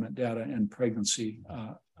the government data and pregnancy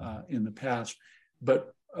in the past.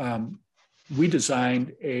 But we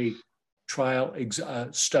designed a trial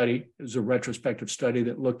study. It was a retrospective study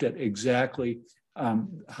that looked at exactly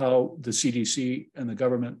how the CDC and the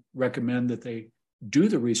government recommend that they do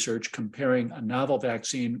the research, comparing a novel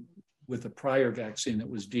vaccine with a prior vaccine that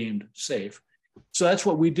was deemed safe. So that's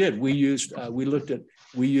what we did. We used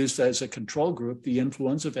as a control group the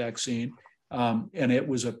influenza vaccine, and it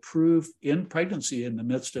was approved in pregnancy in the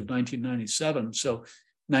midst of 1997. So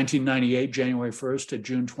 1998, January 1st to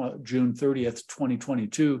June 30th,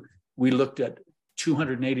 2022, we looked at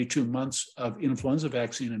 282 months of influenza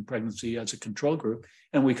vaccine in pregnancy as a control group,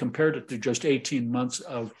 and we compared it to just 18 months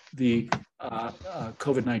of the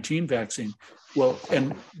COVID-19 vaccine. Well,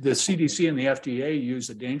 and the CDC and the FDA use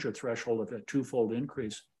a danger threshold of a twofold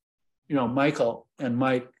increase. Michael and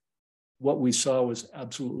Mike, what we saw was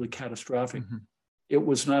absolutely catastrophic. It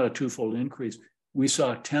was not a twofold increase. We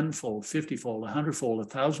saw 10-fold, 50-fold, 100-fold,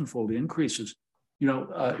 1,000-fold increases.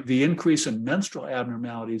 The increase in menstrual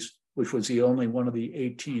abnormalities, which was the only one of the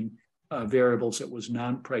 18 variables that was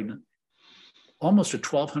non-pregnant, almost a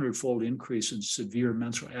 1,200-fold increase in severe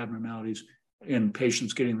menstrual abnormalities in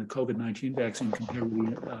patients getting the COVID-19 vaccine compared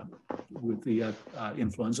with the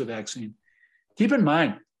influenza vaccine. Keep in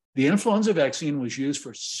mind, the influenza vaccine was used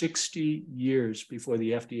for 60 years before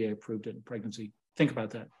the FDA approved it in pregnancy. Think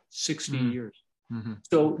about that, 60 years.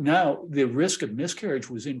 So now the risk of miscarriage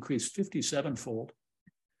was increased 57-fold.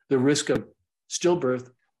 The risk of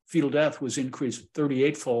stillbirth, fetal death, was increased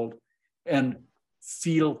 38-fold, and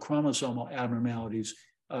fetal chromosomal abnormalities,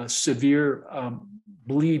 severe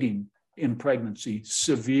bleeding in pregnancy,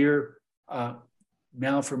 severe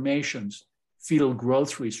malformations, fetal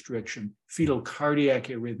growth restriction, fetal cardiac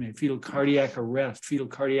arrhythmia, fetal cardiac arrest, fetal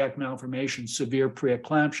cardiac malformation, severe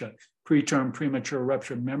preeclampsia, preterm premature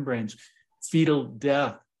rupture of membranes, fetal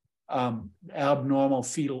death, abnormal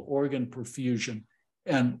fetal organ perfusion,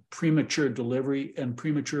 and premature delivery and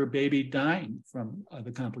premature baby dying from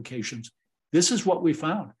the complications. This is what we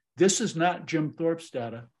found. This is not Jim Thorp's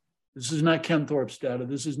data. This is not Ken Thorp's data.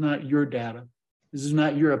 This is not your data. This is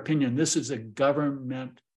not your opinion. This is a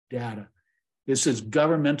government data. This is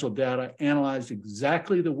governmental data analyzed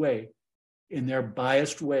exactly the way, in their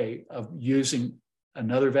biased way of using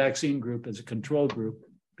another vaccine group as a control group,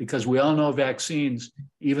 because we all know vaccines,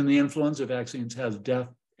 even the influenza vaccines, has death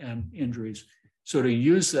and injuries. So to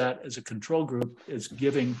use that as a control group is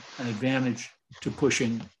giving an advantage to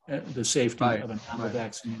pushing the safety of a novel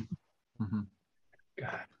vaccine. Mm-hmm.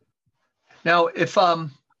 Now, if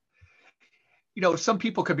some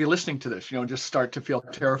people could be listening to this, and just start to feel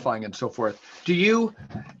terrifying and so forth. Do you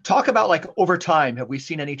talk about, like, over time, have we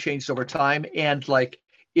seen any changes over time? And like,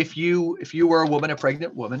 if you were a woman, a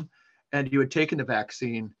pregnant woman, and you had taken the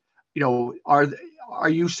vaccine, are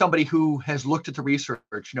you somebody who has looked at the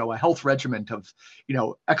research, a health regimen of,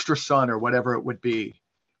 extra sun or whatever it would be,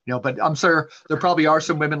 but I'm sure there probably are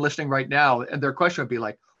some women listening right now, and their question would be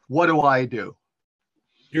like, what do I do?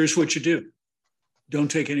 Here's what you do. Don't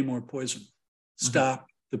take any more poison. Stop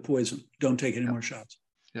the poison. Don't take any more shots.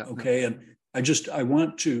 Yeah. Okay. And I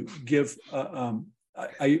want to give, I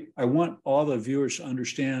want all the viewers to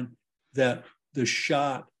understand that the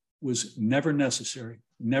shot was never necessary.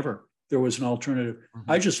 Never. There was an alternative.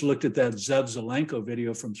 I just looked at that Zev Zelenko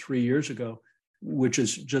video from 3 years ago, which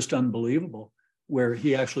is just unbelievable, where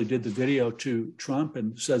he actually did the video to Trump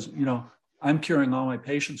and says, I'm curing all my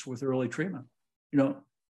patients with early treatment.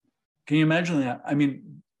 Can you imagine that? I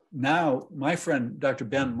mean, now my friend, Dr.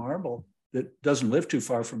 Ben Marble, that doesn't live too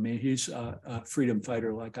far from me, he's a freedom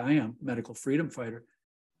fighter like I am, medical freedom fighter.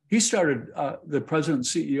 He started the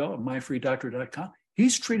president and CEO of myfreedoctor.com.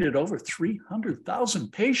 He's treated over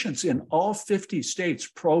 300,000 patients in all 50 states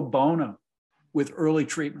pro bono with early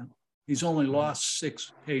treatment. He's only lost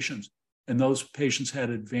 6 patients, and those patients had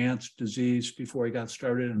advanced disease before he got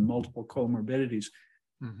started and multiple comorbidities.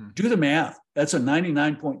 Do the math. That's a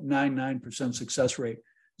 99.99% success rate.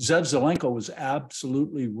 Zev Zelenko was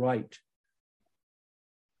absolutely right.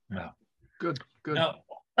 Wow. Good. Now,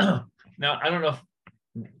 I don't know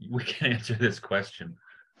if we can answer this question,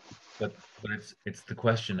 but it's the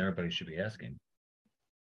question everybody should be asking.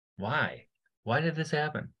 Why? Why did this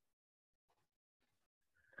happen?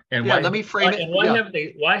 And let me frame it.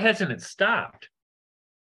 Why hasn't it stopped?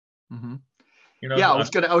 I was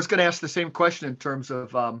gonna ask the same question in terms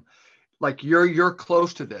of like, you're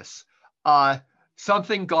close to this.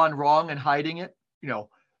 Something gone wrong and hiding it,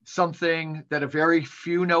 something that a very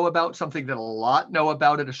few know about, something that a lot know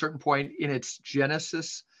about at a certain point in its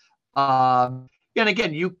genesis. And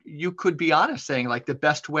again, you could be honest saying, like, the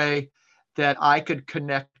best way that I could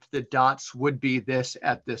connect the dots would be this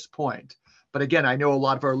at this point. But again, I know a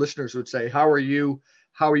lot of our listeners would say, how are you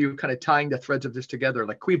kind of tying the threads of this together?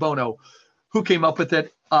 Like, cui bono, who came up with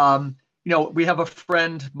it? We have a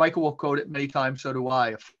friend, Michael will quote it many times, so do I,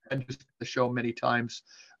 a friend who's the show many times,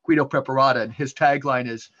 Guido Preparata, and his tagline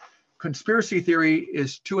is, conspiracy theory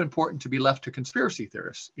is too important to be left to conspiracy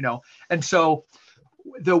theorists, And so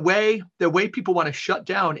the way people want to shut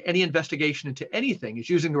down any investigation into anything is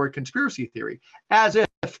using the word conspiracy theory, as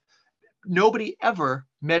if nobody ever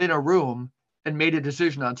met in a room and made a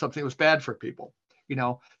decision on something that was bad for people.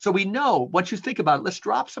 So we know, once you think about it, let's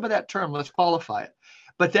drop some of that term, let's qualify it.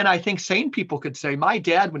 But then I think sane people could say, my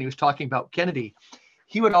dad, when he was talking about Kennedy,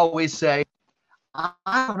 he would always say,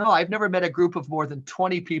 I don't know, I've never met a group of more than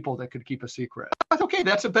 20 people that could keep a secret. That's okay,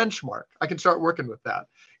 that's a benchmark. I can start working with that.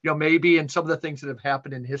 Maybe in some of the things that have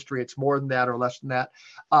happened in history, it's more than that or less than that.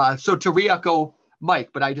 So to re-echo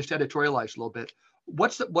Mike, but I just editorialized a little bit.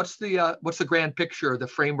 What's the grand picture, the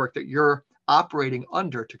framework that you're operating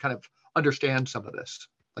under to kind of understand some of this?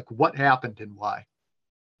 Like, what happened and why?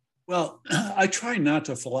 Well, I try not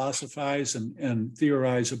to philosophize and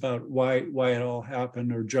theorize about why it all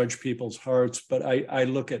happened or judge people's hearts, but I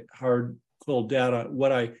look at hard, cold data.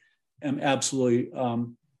 What I am absolutely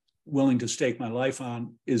willing to stake my life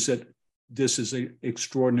on is that this is an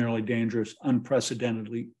extraordinarily dangerous,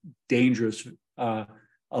 unprecedentedly dangerous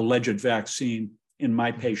alleged vaccine in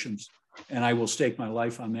my patients. And I will stake my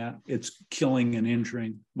life on that. It's killing and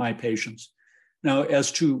injuring my patients. Now,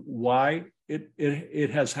 as to why it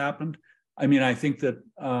has happened, I mean, I think that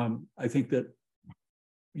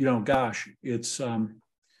gosh, it's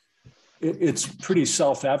it's pretty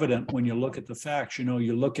self-evident when you look at the facts. You know,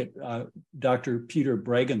 you look at Dr. Peter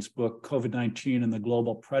Bregan's book, COVID-19 and the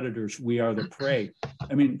Global Predators, We Are the Prey.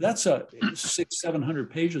 I mean, that's a 600-700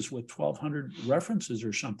 pages with 1,200 references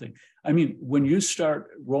or something. I mean, when you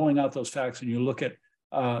start rolling out those facts and you look at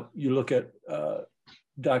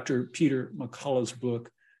Dr. Peter McCullough's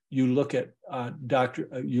book, you look at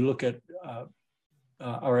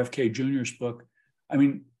RFK Jr.'s book, I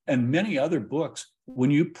mean, and many other books,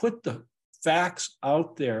 when you put the facts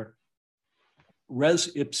out there,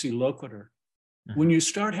 res ipsa loquitur, when you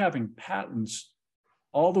start having patents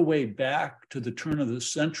all the way back to the turn of the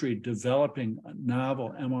century developing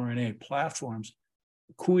novel mRNA platforms,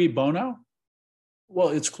 cui bono? Well,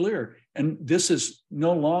 it's clear. And this is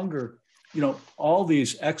no longer, you know, all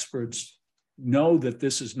these experts know that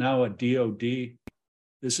this is now a DOD.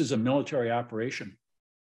 This is a military operation.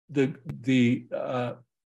 The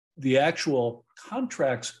actual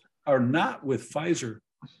contracts are not with Pfizer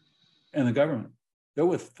and the government. They're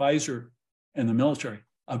with Pfizer and the military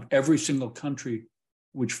of every single country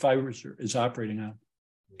which Pfizer is operating on.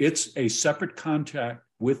 It's a separate contract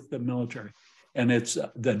with the military. And it's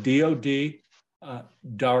the DOD,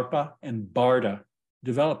 DARPA, and BARDA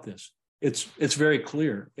developed this. It's very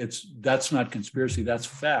clear. That's not conspiracy, that's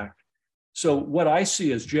fact. So what I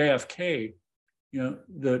see as JFK, you know,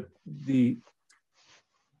 the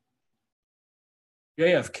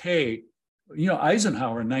JFK, you know,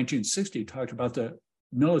 Eisenhower in 1960 talked about the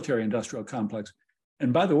military industrial complex.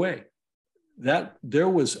 And by the way, that there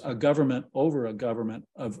was a government over a government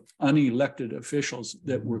of unelected officials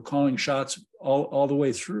that were calling shots all the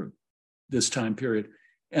way through this time period.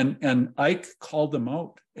 And Ike called them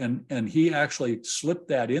out, and he actually slipped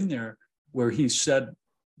that in there where he said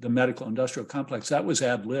the medical industrial complex. That was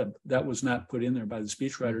ad lib. That was not put in there by the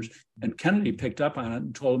speechwriters. And Kennedy picked up on it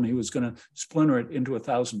and told him he was going to splinter it into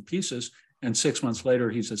 1,000 pieces. And 6 months later,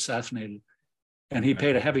 he's assassinated. And he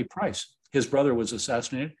paid a heavy price. His brother was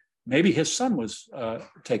assassinated. Maybe his son was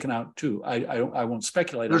taken out too. I won't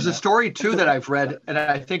speculate. There's a story too that I've read, and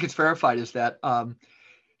I think it's verified, is that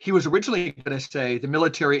he was originally going to say the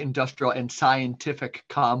military, industrial, and scientific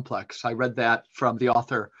complex. I read that from the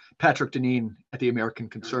author Patrick Deneen at the American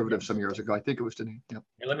Conservative some years ago. I think it was Deneen. Yep.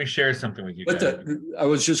 Hey, let me share something with you. But I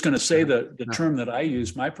was just going to say the term that I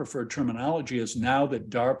use, my preferred terminology is now that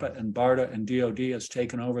DARPA and BARDA and DOD has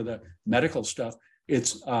taken over the medical stuff.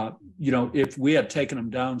 It's, you know, if we had taken them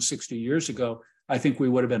down 60 years ago, I think we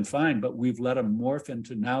would have been fine, but we've let them morph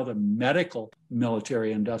into now the medical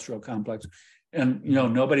military industrial complex. And, you know,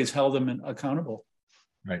 nobody's held them accountable.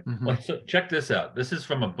 Right. Well, so check this out. This is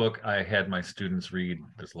from a book I had my students read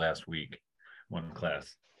this last week, one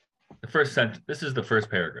class. The first sentence, this is the first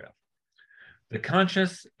paragraph. The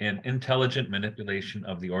conscious and intelligent manipulation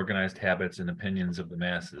of the organized habits and opinions of the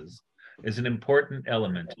masses is an important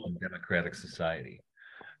element in democratic society.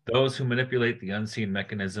 Those who manipulate the unseen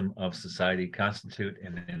mechanism of society constitute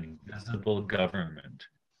an invisible government,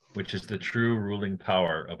 which is the true ruling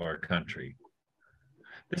power of our country.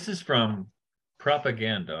 This is from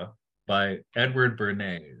Propaganda by Edward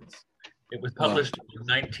Bernays. It was published in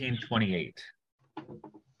 1928.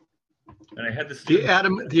 And I had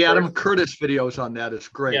the Adam Curtis videos on that is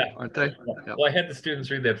great, aren't they? Yeah. Well, I had the students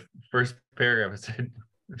read that first paragraph and said,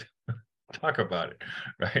 talk about it,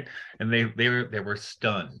 right? And they were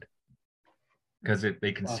stunned because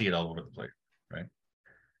they can see it all over the place, right?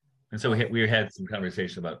 And so we had some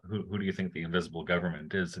conversation about who do you think the invisible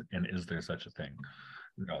government is, and is there such a thing?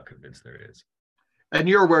 We're all convinced there is. And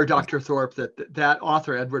you're aware, Dr. Thorp, that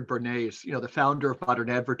author, Edward Bernays, you know, the founder of modern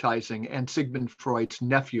advertising and Sigmund Freud's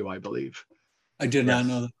nephew, I believe. I did not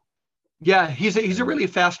know that. Yeah, he's a really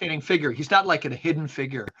fascinating figure. He's not like a hidden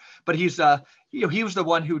figure, but he's you know, he was the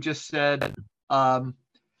one who just said,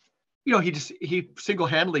 you know, he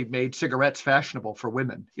single-handedly made cigarettes fashionable for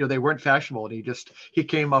women. You know, they weren't fashionable, and he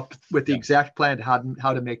came up with the exact plan to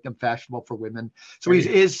how to make them fashionable for women. So he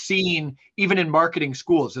is seen even in marketing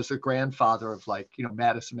schools as the grandfather of, like, you know,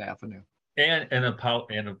 Madison Avenue. And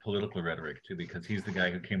a political rhetoric too, because he's the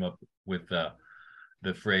guy who came up with the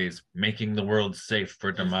phrase "making the world safe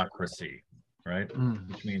for democracy," right?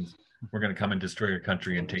 Which means we're going to come and destroy your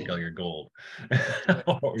country and take all your gold.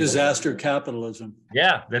 Disaster capitalism.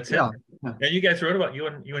 Yeah, that's it. Yeah. And you guys wrote about you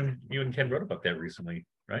and Ken wrote about that recently,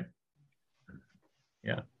 right?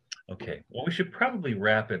 Yeah. Okay. Well, we should probably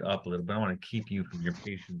wrap it up a little bit. I want to keep you from your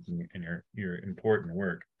patience and your important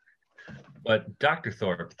work. But Dr.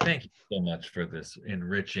 Thorp, thank you so much for this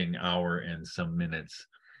enriching hour and some minutes.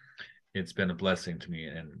 It's been a blessing to me,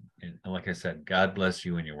 and like I said, God bless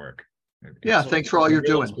you and your work. Yeah, thanks for all you're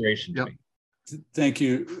doing. Inspiration to me. Thank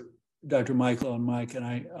you. Dr. Michael and Mike, and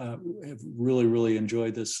I have really, really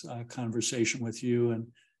enjoyed this conversation with you,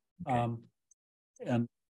 and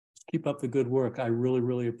keep up the good work. I really,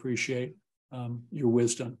 really appreciate your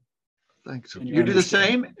wisdom. Thanks. And You do the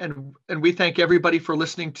same. And we thank everybody for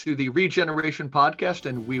listening to the Regeneration Podcast,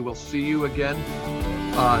 and we will see you again.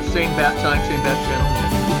 Same bat time, same bat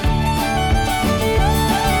channel.